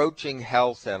 approaching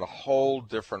health in a whole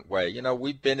different way. You know,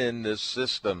 we've been in this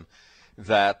system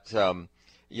that,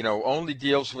 you know, only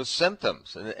deals with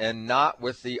symptoms and not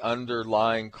with the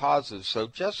underlying causes. So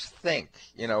just think,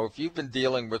 you know, if you've been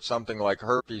dealing with something like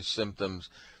herpes symptoms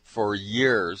for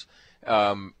years,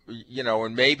 you know,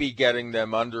 and maybe getting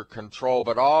them under control,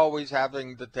 but always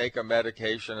having to take a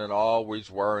medication and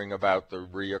always worrying about the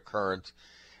reoccurrence.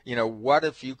 You know, what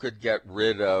if you could get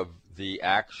rid of the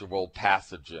actual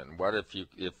pathogen? What if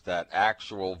that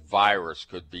actual virus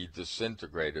could be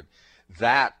disintegrated?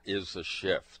 That is a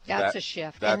shift. That's a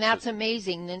shift. And that's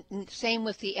amazing. And same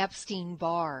with the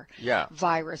Epstein-Barr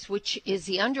virus, which is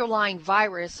the underlying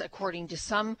virus, according to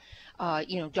some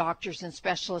you know, doctors and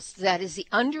specialists, that is the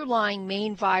underlying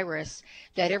main virus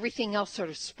that everything else sort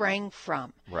of sprang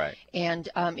from. Right. And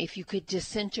if you could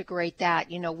disintegrate that,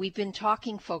 you know, we've been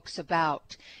talking, folks,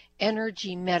 about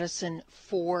energy medicine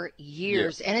for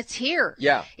years, and it's here.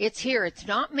 Yeah. It's here. It's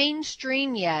not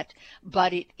mainstream yet,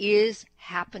 but it is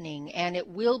happening, and it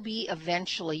will be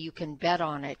eventually. You can bet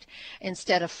on it.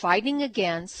 Instead of fighting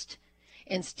against,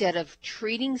 instead of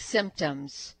treating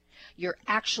symptoms, you're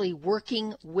actually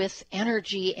working with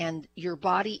energy, and your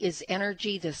body is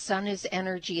energy. The sun is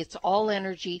energy. It's all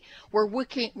energy. We're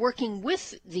working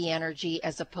with the energy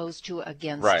as opposed to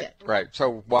against it. Right.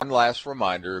 So one last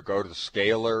reminder, go to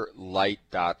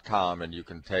scalarlight.com and you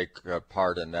can take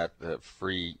part in that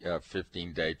free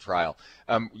 15-day trial.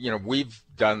 You know, we've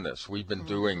done this. We've been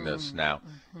doing this now,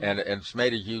 and it's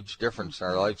made a huge difference in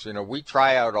our lives. You know, we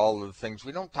try out all of the things.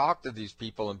 We don't talk to these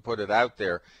people and put it out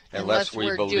there unless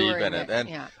we believe in it. And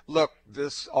look,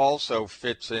 this also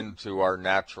fits into our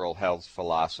natural health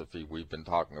philosophy we've been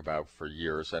talking about for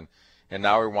years. And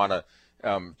now we want to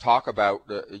talk about,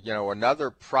 you know,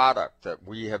 another product that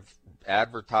we have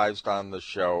advertised on the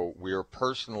show, we are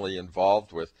personally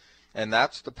involved with, and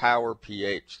that's the Power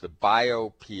pH. The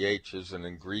Bio pH is an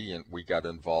ingredient we got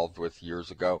involved with years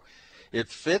ago. It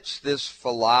fits this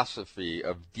philosophy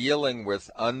of dealing with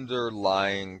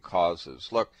underlying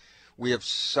causes. Look, we have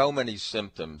so many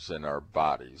symptoms in our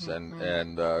bodies, and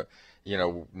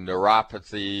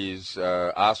neuropathies,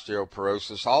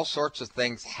 osteoporosis, all sorts of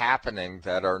things happening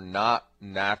that are not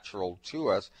natural to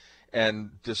us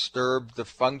and disturb the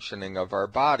functioning of our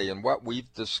body. And what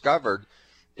we've discovered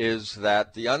is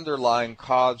that the underlying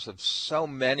cause of so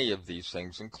many of these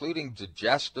things, including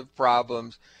digestive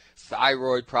problems,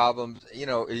 thyroid problems,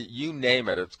 you name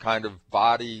it, it's kind of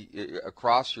body,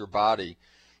 across your body,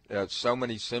 so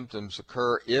many symptoms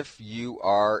occur if you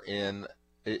are too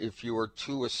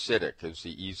acidic is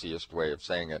the easiest way of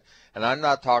saying it. And I'm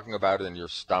not talking about in your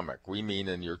stomach. We mean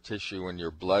in your tissue and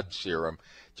your blood serum.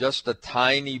 Just a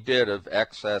tiny bit of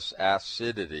excess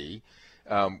acidity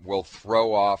will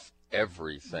throw off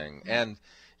everything and,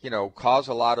 cause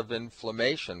a lot of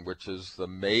inflammation, which is the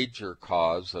major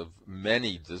cause of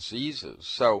many diseases.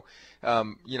 So,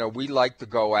 we like to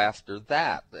go after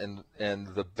that. And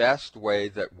the best way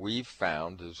that we've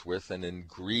found is with an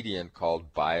ingredient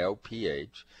called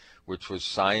BioPH, which was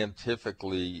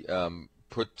scientifically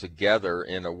put together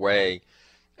in a way,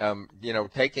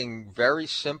 taking very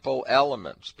simple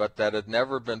elements, but that had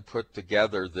never been put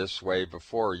together this way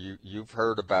before. You've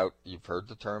heard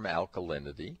the term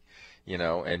alkalinity,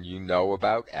 and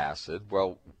about acid.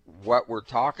 Well, what we're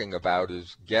talking about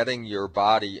is getting your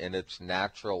body in its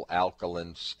natural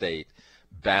alkaline state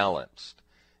balanced,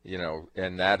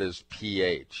 and that is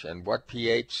pH. And what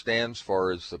pH stands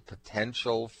for is the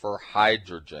potential for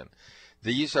hydrogen.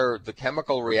 These are the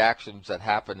chemical reactions that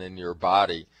happen in your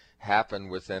body happen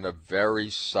within a very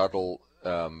subtle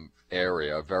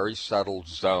area, a very subtle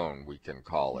zone, we can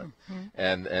call it.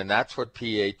 Mm-hmm. And that's what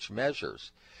pH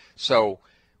measures. So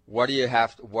what do you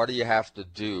have to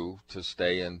do to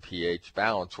stay in pH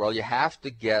balance? Well, you have to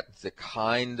get the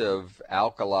kind of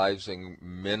alkalizing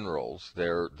minerals,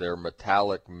 they're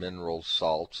metallic mineral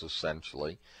salts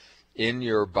essentially, in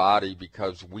your body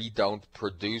because we don't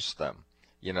produce them.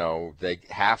 They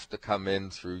have to come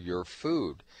in through your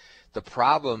food. The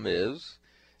problem is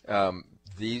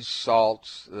these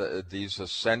salts, these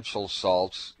essential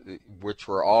salts, which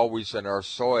were always in our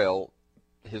soil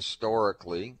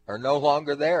historically, are no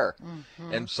longer there.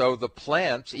 Mm-hmm. And so the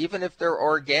plants, even if they're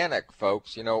organic,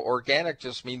 folks, organic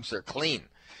just means they're clean.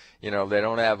 They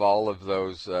don't have all of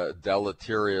those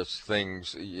deleterious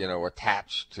things,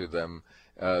 attached to them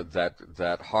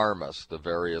that harm us, the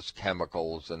various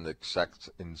chemicals and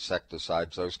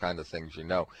insecticides, those kind of things,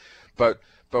 But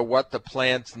what the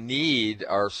plants need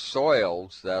are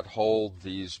soils that hold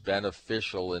these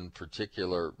beneficial, in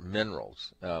particular,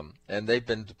 minerals, and they've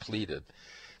been depleted.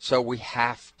 So we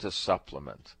have to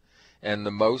supplement. And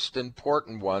the most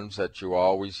important ones that you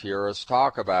always hear us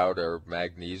talk about are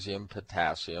magnesium,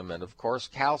 potassium, and, of course,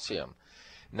 calcium.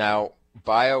 Now,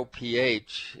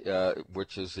 BioPH,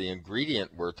 which is the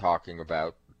ingredient we're talking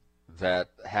about that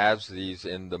has these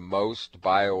in the most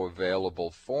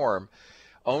bioavailable form,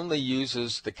 only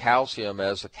uses the calcium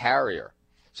as a carrier.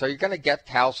 So you're going to get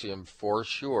calcium for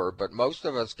sure, but most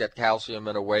of us get calcium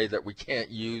in a way that we can't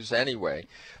use anyway.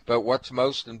 But what's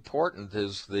most important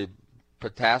is the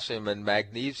potassium and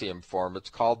magnesium form. It's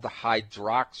called the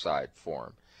hydroxide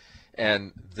form.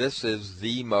 And this is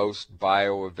the most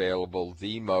bioavailable,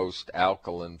 the most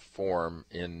alkaline form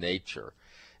in nature.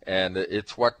 And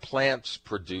it's what plants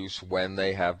produce when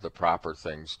they have the proper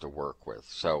things to work with.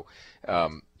 So,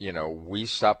 we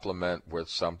supplement with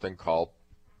something called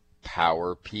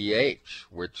Power pH,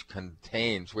 which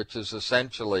is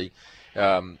essentially,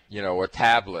 a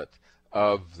tablet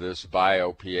of this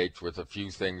BioPH with a few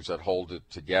things that hold it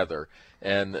together.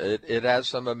 And it has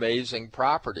some amazing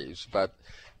properties, but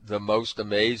the most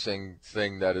amazing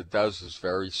thing that it does is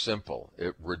very simple.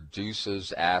 It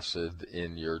reduces acid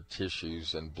in your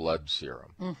tissues and blood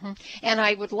serum. Mm-hmm. And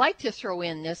I would like to throw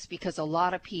in this because a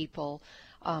lot of people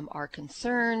are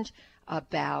concerned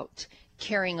about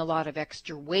carrying a lot of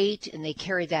extra weight, and they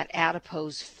carry that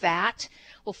adipose fat.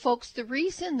 Well, folks, the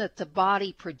reason that the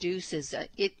body produces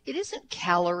it isn't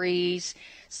calories,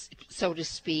 so to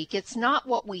speak. It's not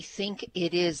what we think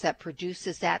it is that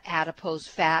produces that adipose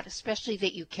fat, especially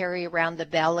that you carry around the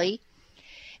belly.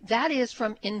 That is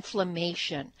from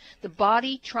inflammation. The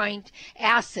body trying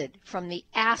acid from the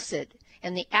acid,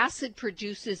 and the acid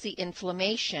produces the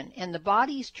inflammation, and the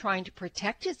body's trying to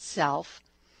protect itself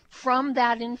from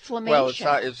that inflammation.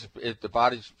 Well, the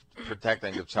body's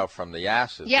protecting itself from the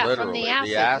acid, literally. From the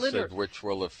acid, the acid which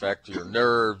will affect your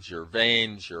nerves, your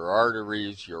veins, your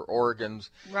arteries, your organs.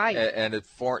 Right. And it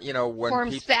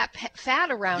forms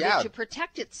fat around it to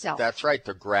protect itself. That's right.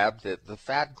 The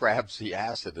fat grabs the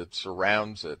acid, it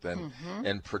surrounds it,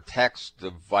 and protects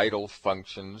the vital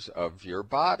functions of your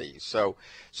body. So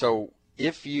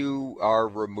if you are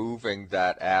removing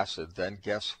that acid, then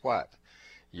guess what?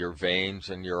 your veins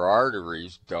and your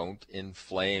arteries don't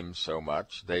inflame so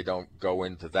much. They don't go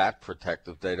into that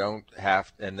protective. They don't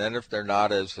have, and then if they're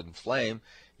not as inflamed,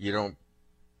 you don't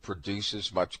produce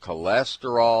as much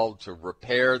cholesterol to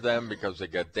repair them because they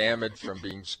get damaged from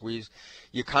being squeezed.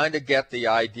 You kind of get the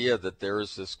idea that there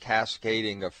is this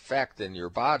cascading effect in your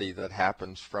body that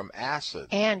happens from acid.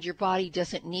 And your body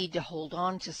doesn't need to hold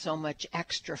on to so much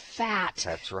extra fat.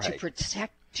 That's right.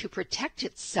 to protect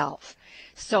itself.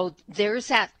 So there's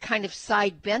that kind of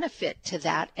side benefit to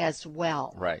that as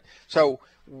well. Right. So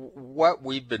what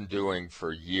we've been doing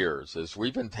for years is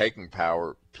we've been taking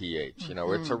Power pH. You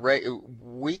know, it's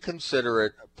we consider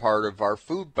it part of our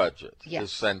food budget,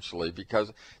 essentially,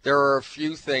 because there are a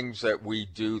few things that we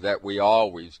do that we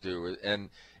always do, and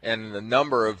a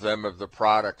number of them of the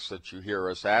products that you hear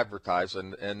us advertise,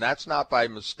 and that's not by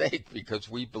mistake, because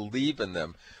we believe in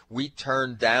them. We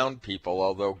turn down people,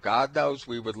 although God knows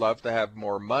we would love to have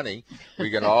more money. We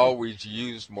can always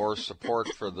use more support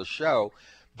for the show.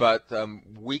 But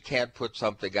we can't put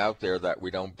something out there that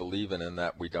we don't believe in and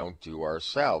that we don't do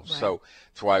ourselves. Right. So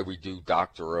that's why we do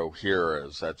Dr.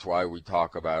 Ohhira's. That's why we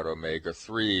talk about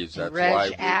omega-3s. That's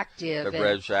why Active, the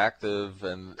Reg Active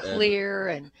and Clear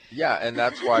and yeah, and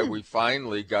that's why we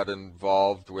finally got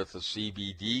involved with a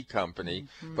CBD company.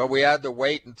 But we had to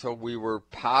wait until we were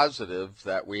positive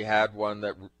that we had one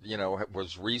that, you know,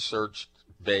 was research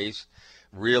based,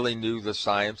 really knew the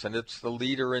science, and it's the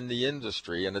leader in the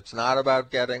industry, and it's not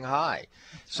about getting high.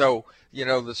 So, you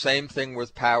know, the same thing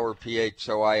with Power pH.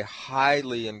 So I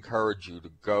highly encourage you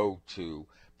to go to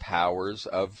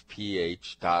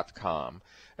powersofph.com.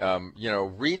 You know,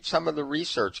 read some of the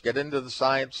research, get into the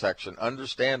science section,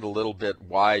 understand a little bit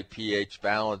why pH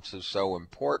balance is so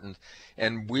important,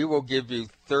 and we will give you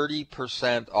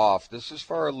 30% off. This is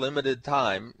for a limited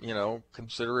time, you know,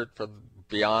 consider it for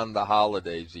beyond the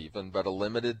holidays even, but a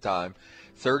limited time,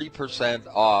 30%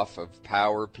 off of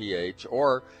Power pH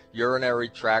or Urinary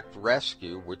Tract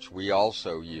Rescue, which we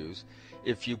also use,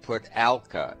 if you put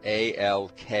ALKA,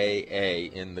 A-L-K-A,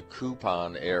 in the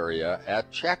coupon area at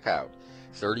checkout.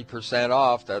 30%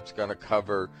 off, that's going to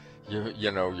cover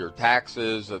your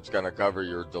taxes, it's going to cover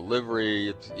your delivery,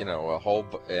 it's, you know, a whole,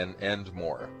 and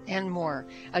more. And more.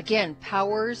 Again,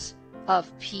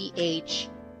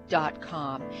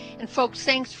 powersofph.com. And folks,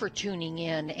 thanks for tuning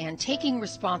in and taking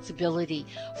responsibility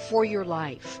for your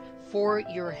life, for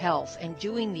your health, and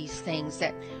doing these things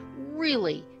that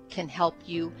really can help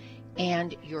you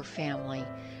and your family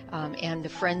and the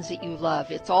friends that you love.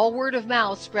 It's all word of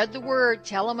mouth. Spread the word.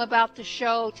 Tell them about the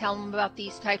show. Tell them about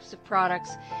these types of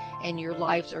products, and your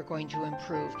lives are going to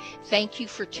improve. Thank you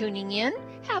for tuning in.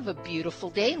 Have a beautiful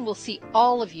day, and we'll see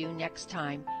all of you next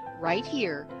time right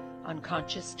here on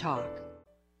Conscious Talk.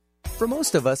 For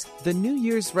most of us, the New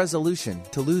Year's resolution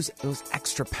to lose those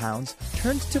extra pounds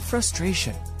turns to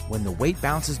frustration when the weight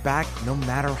bounces back no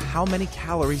matter how many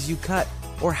calories you cut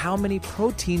or how many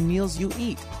protein meals you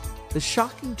eat. The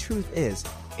shocking truth is,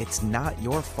 it's not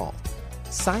your fault.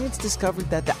 Science discovered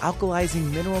that the alkalizing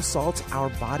mineral salts our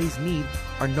bodies need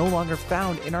are no longer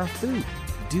found in our food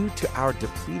due to our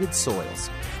depleted soils,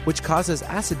 which causes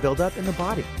acid buildup in the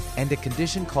body and a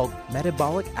condition called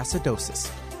metabolic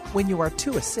acidosis. When you are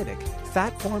too acidic,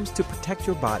 fat forms to protect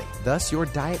your body. Thus, your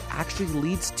diet actually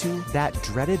leads to that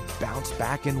dreaded bounce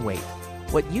back in weight.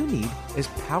 What you need is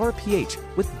Power pH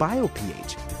with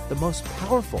BioPH, the most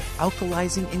powerful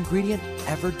alkalizing ingredient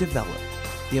ever developed.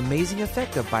 The amazing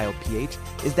effect of BioPH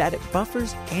is that it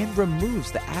buffers and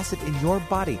removes the acid in your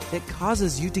body that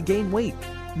causes you to gain weight.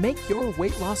 Make your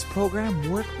weight loss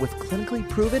program work with clinically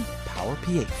proven Power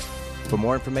pH. For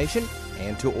more information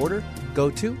and to order, go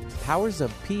to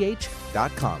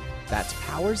powersofph.com. That's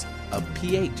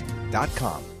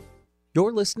powersofph.com.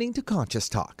 You're listening to Conscious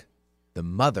Talk, the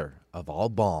mother of all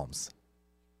balms.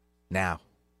 Now,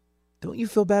 don't you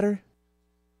feel better?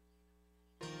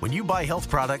 When you buy health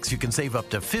products, you can save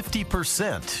up to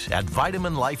 50% at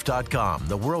VitaminLife.com,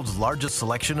 the world's largest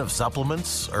selection of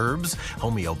supplements, herbs,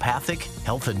 homeopathic,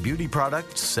 health and beauty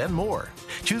products, and more.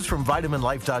 Choose from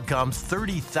VitaminLife.com's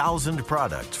 30,000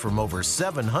 products from over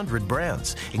 700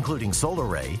 brands, including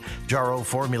Solaray, Jarrow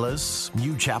Formulas,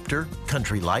 New Chapter,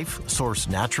 Country Life, Source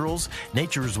Naturals,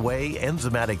 Nature's Way,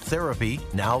 Enzymatic Therapy,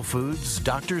 Now Foods,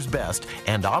 Doctor's Best,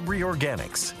 and Aubrey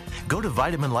Organics. Go to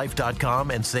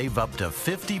VitaminLife.com and save up to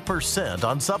 50%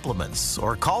 on supplements,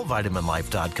 or call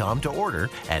VitaminLife.com to order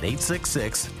at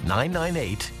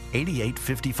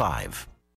 866-998-8855.